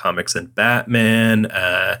Detective Comics and Batman.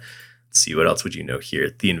 Let's see, what else would you know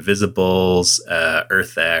here? The Invisibles,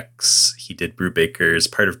 Earth X. He did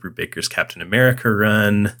part of Brubaker's Captain America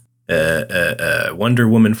run. Wonder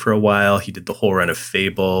Woman for a while. He did the whole run of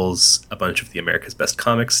Fables, a bunch of the America's Best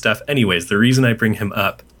Comics stuff. Anyways, the reason I bring him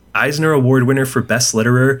up, Eisner Award winner for Best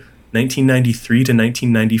Letterer, 1993 to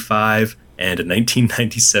 1995, and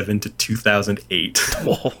 1997 to 2008.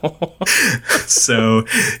 So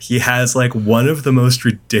he has like one of the most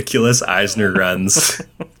ridiculous Eisner runs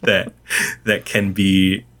that can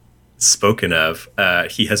be spoken of.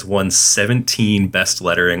 He has won 17 best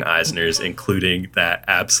lettering Eisners, including that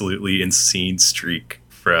absolutely insane streak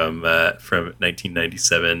from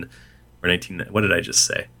 1997 or 19. What did I just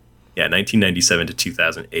say? Yeah, 1997 to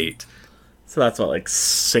 2008. So that's what, like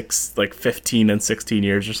 15 and 16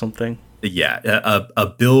 years or something. Yeah, a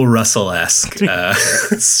Bill Russell-esque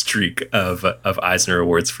streak of Eisner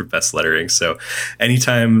Awards for best lettering. So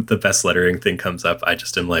anytime the best lettering thing comes up, I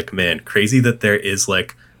just am like, man, crazy that there is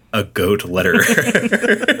like a GOAT letterer.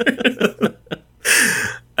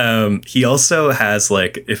 He also has,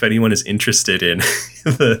 like, if anyone is interested in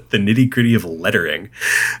the nitty-gritty of lettering,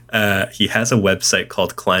 he has a website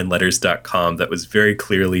called kleinletters.com that was very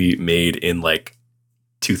clearly made in like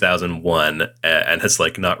 2001 and has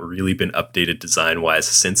like not really been updated design-wise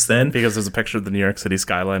since then. Because there's a picture of the New York City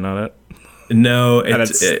skyline on it. No,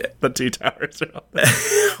 it's the two towers are on there.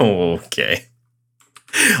 Okay.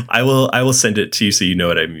 I will send it to you so you know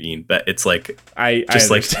what I mean, but it's like I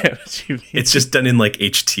understand what you mean. It's just done in like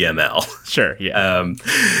HTML. Sure, yeah.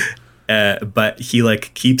 But he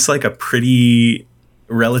like keeps like a pretty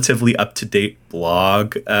relatively up-to-date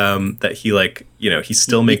blog that he like, he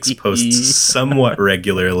still makes posts somewhat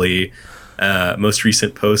regularly. Most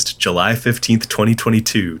recent post, July 15th,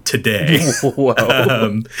 2022, today.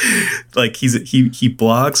 Whoa. Like he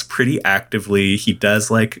blogs pretty actively. He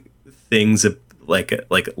does like things like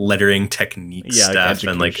lettering technique stuff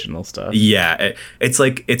and like stuff. Yeah,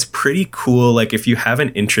 it's pretty cool. Like if you have an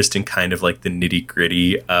interest in kind of like the nitty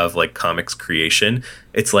gritty of like comics creation,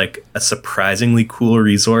 it's like a surprisingly cool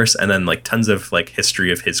resource. And then like tons of like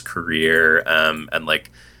history of his career and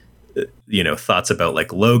like thoughts about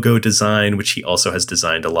like logo design, which he also has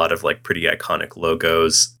designed a lot of like pretty iconic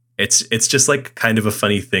logos. It's just like kind of a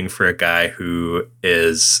funny thing for a guy who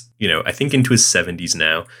is I think into his 70s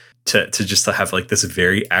now. To just have like this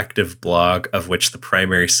very active blog of which the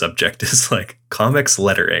primary subject is like comics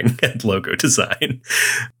lettering and logo design.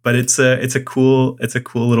 But it's a cool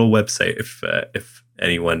little website if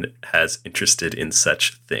anyone has interested in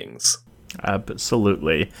such things.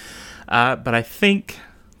 Absolutely. But I think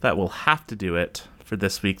that will have to do it for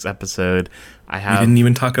this week's episode. We didn't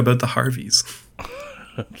even talk about the Harveys.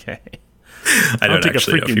 Okay. I don't take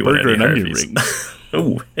actually a freaking burger and onion rings.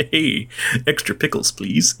 Oh, hey, extra pickles,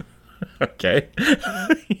 please. Okay.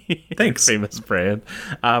 Thanks. Famous brand.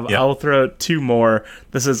 I'll throw out two more.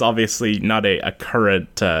 This is obviously not a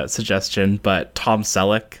current suggestion, but Tom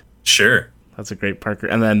Selleck. Sure. That's a great Parker.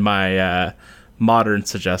 And then my modern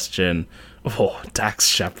suggestion, Dax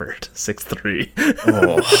Shepard,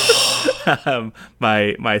 6'3".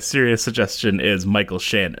 my serious suggestion is Michael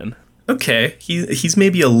Shannon. Okay, he's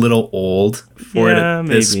maybe a little old for it at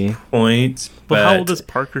this point. But how old is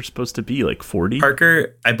Parker supposed to be? Like 40?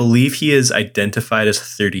 Parker, I believe he is identified as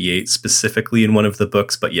 38 specifically in one of the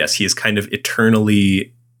books. But yes, he is kind of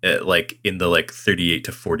eternally like in the like 38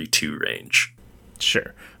 to 42 range.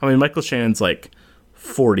 Sure. I mean, Michael Shannon's like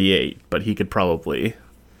 48, but he can play.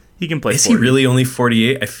 Is 40. He really only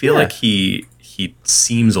 48? I feel like he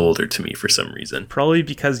seems older to me for some reason. Probably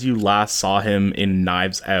because you last saw him in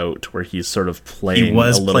Knives Out, where he's sort of playing. He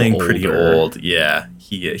was playing pretty old. Yeah,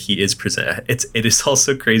 he is present. It is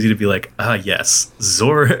also crazy to be like, yes,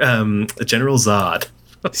 General Zod.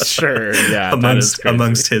 Sure, yeah.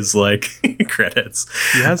 amongst his like credits,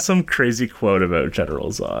 he has some crazy quote about General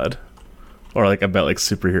Zod, or like about like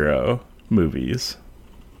superhero movies.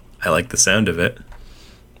 I like the sound of it.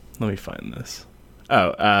 Let me find this.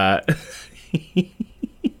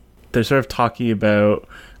 They're sort of talking about,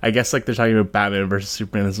 I guess like they're talking about Batman versus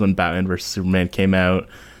Superman. This is when Batman versus Superman came out.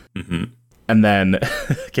 Mm-hmm. And then,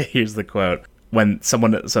 okay, here's the quote. When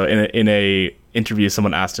someone, so in a interview,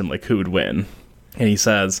 someone asked him like who would win. And he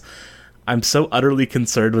says, "I'm so utterly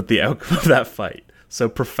concerned with the outcome of that fight. So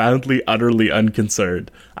profoundly, utterly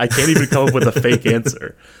unconcerned. I can't even come up with a fake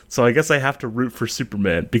answer. So I guess I have to root for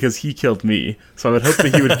Superman because he killed me. So I would hope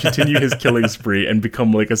that he would continue his killing spree and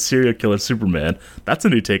become like a serial killer Superman. That's a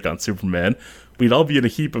new take on Superman. We'd all be in a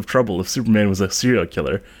heap of trouble if Superman was a serial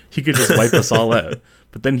killer. He could just wipe us all out.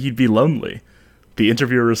 But then he'd be lonely." The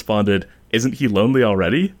interviewer responded, "Isn't he lonely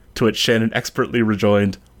already?" To which Shannon expertly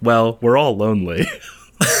rejoined, "Well, we're all lonely."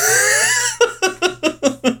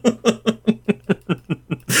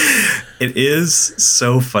 It is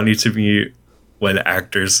so funny to me when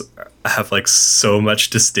actors have like so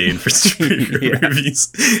much disdain for superhero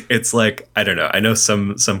movies. It's like, I don't know. I know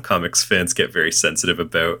some comics fans get very sensitive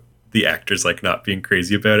about the actors like not being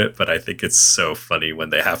crazy about it, but I think it's so funny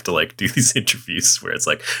when they have to like do these interviews where it's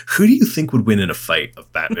like, who do you think would win in a fight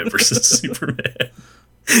of Batman versus Superman?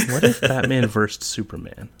 What if Batman versus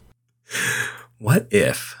Superman? What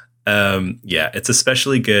if? Yeah, it's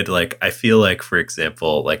especially good. Like, I feel like, for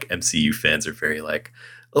example, like MCU fans are very like,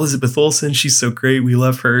 Elizabeth Olsen, she's so great. We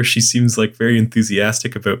love her. She seems like very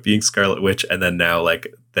enthusiastic about being Scarlet Witch. And then now, like,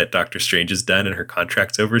 that Doctor Strange is done and her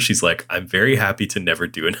contract's over, she's like, I'm very happy to never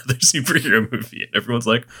do another superhero movie. And everyone's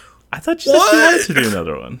like, I thought you said she wanted to do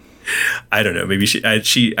another one. I don't know. Maybe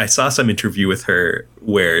I saw some interview with her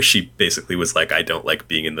where she basically was like, I don't like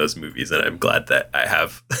being in those movies, and I'm glad that I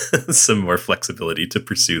have some more flexibility to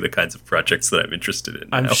pursue the kinds of projects that I'm interested in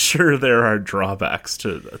now. I'm sure there are drawbacks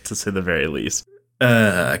to say the very least.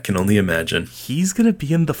 I can only imagine. He's going to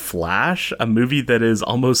be in The Flash, a movie that is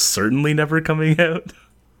almost certainly never coming out.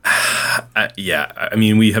 Yeah, I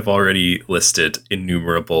mean, we have already listed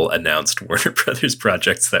innumerable announced Warner Brothers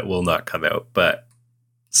projects that will not come out, but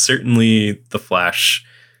certainly The Flash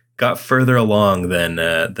got further along than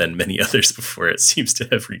many others before it seems to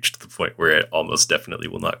have reached the point where it almost definitely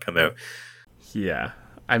will not come out. Yeah,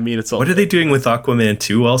 I mean, it's all. What are they doing with Aquaman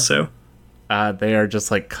 2 also? They are just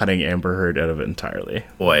like cutting Amber Heard out of it entirely.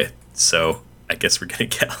 Boy, so I guess we're gonna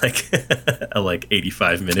get like a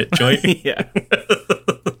 85-minute joint. Yeah.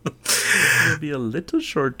 It'll be a little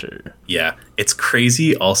shorter. Yeah, it's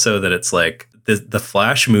crazy also that it's like the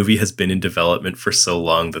Flash movie has been in development for so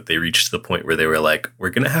long that they reached the point where they were like, we're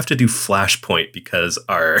going to have to do Flashpoint because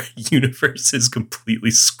our universe is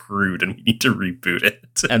completely screwed and we need to reboot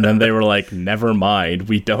it. And then they were like, never mind,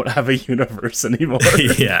 we don't have a universe anymore.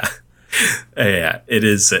 Yeah. Yeah, it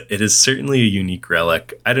is certainly a unique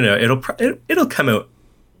relic. I don't know, it'll come out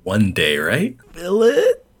one day, right? Will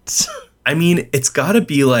it? I mean, it's got to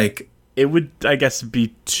be like, it would, I guess,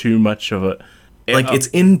 be too much of a... it's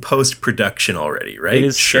in post-production already, right? It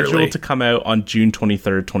is scheduled to come out on June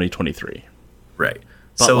 23rd, 2023. Right.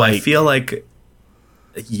 But so I feel like,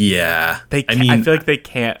 yeah. I feel like they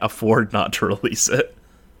can't afford not to release it.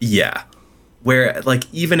 Yeah. Where, like,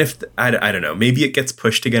 even if, I don't know, maybe it gets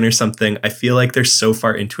pushed again or something, I feel like they're so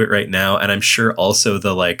far into it right now, and I'm sure also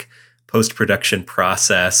the, like, post-production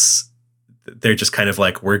process... They're just kind of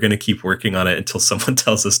like, we're going to keep working on it until someone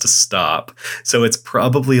tells us to stop. So it's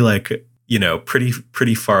probably like, you know,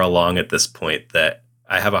 pretty far along at this point that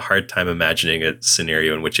I have a hard time imagining a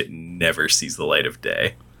scenario in which it never sees the light of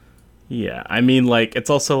day. Yeah, I mean, like, it's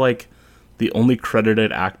also like the only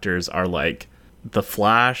credited actors are like The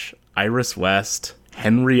Flash, Iris West,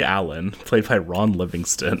 Henry Allen, played by Ron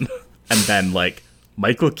Livingston, and then like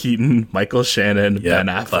Michael Keaton, Michael Shannon, Ben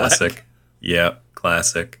Affleck. Classic. Yeah,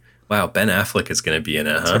 classic. Wow, Ben Affleck is going to be in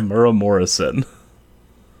it, huh? Tamara Morrison.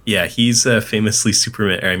 Yeah, he's famously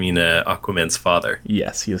Aquaman's father.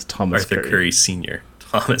 Yes, he is Thomas Arthur Curry Sr.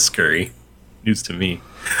 Thomas Curry. News to me.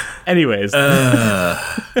 Anyways.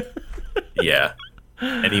 Yeah.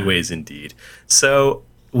 Anyways, indeed. So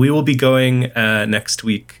we will be going next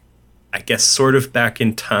week, I guess, sort of back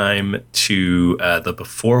in time to the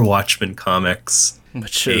Before Watchmen comics.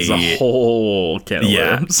 Which is a whole can of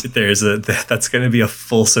worms. That's going to be a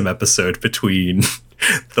fulsome episode between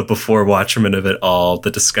the Before Watchmen of it all, the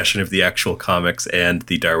discussion of the actual comics, and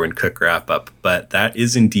the Darwyn Cooke wrap-up. But that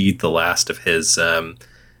is indeed the last of his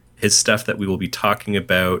stuff that we will be talking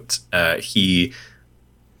about. He,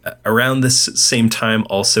 around this same time,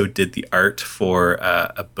 also did the art for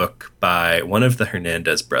a book by one of the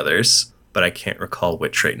Hernandez brothers, but I can't recall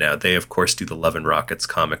which right now. They, of course, do the Love and Rockets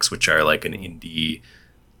comics, which are like an indie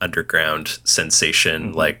underground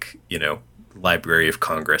sensation, like, Library of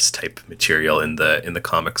Congress type material in the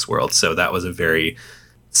comics world. So that was a very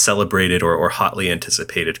celebrated or hotly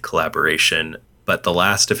anticipated collaboration. But the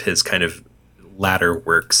last of his kind of latter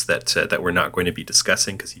works that we're not going to be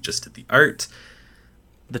discussing because he just did the art.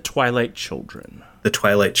 The Twilight Children. The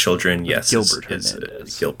Twilight Children, yes. Gilbert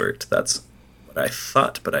is Gilbert. That's what I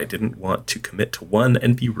thought, but I didn't want to commit to one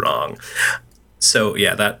and be wrong. So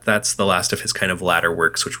yeah, that's the last of his kind of latter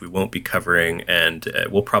works, which we won't be covering, and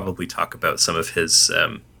we'll probably talk about some of his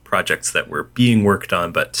projects that were being worked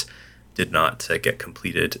on but did not get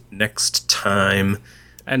completed next time.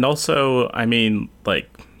 And also, I mean,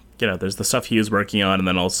 there's the stuff he was working on, and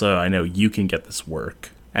then also I know you can get this work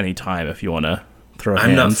anytime if you want to throw hands.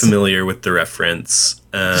 I'm not familiar with the reference.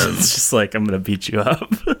 It's just like, I'm going to beat you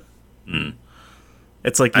up.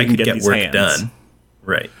 It's like you I can could get these work hands done.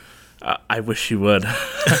 Right. I wish you would.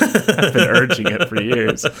 I've been urging it for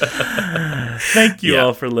years. Thank you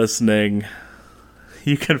all for listening.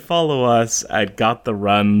 You can follow us at Got the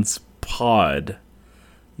Runs Pod.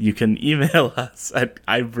 You can email us at...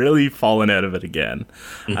 I've really fallen out of it again.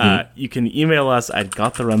 You can email us at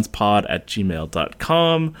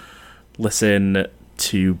gottherunspod@gmail.com. Listen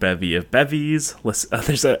to Bevy of Bevies.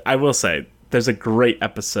 I will say, there's a great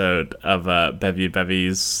episode of Bevy of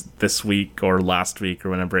Bevies this week or last week or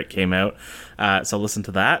whenever it came out. So listen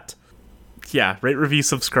to that. Yeah, rate, review,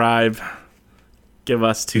 subscribe. Give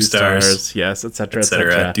us 2 stars. Yes, etc.,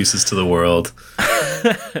 etc. Deuces to the world.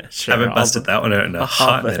 Sure, haven't busted that one out in a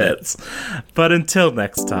hot minute. But until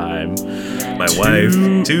next time, my wife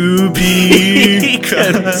to be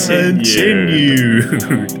continued.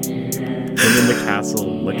 King in the castle,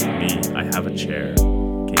 look at me, I have a chair.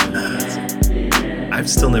 King in the castle. I've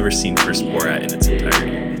still never seen First Borat in its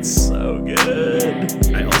entirety. It's so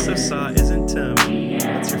good. I also saw, isn't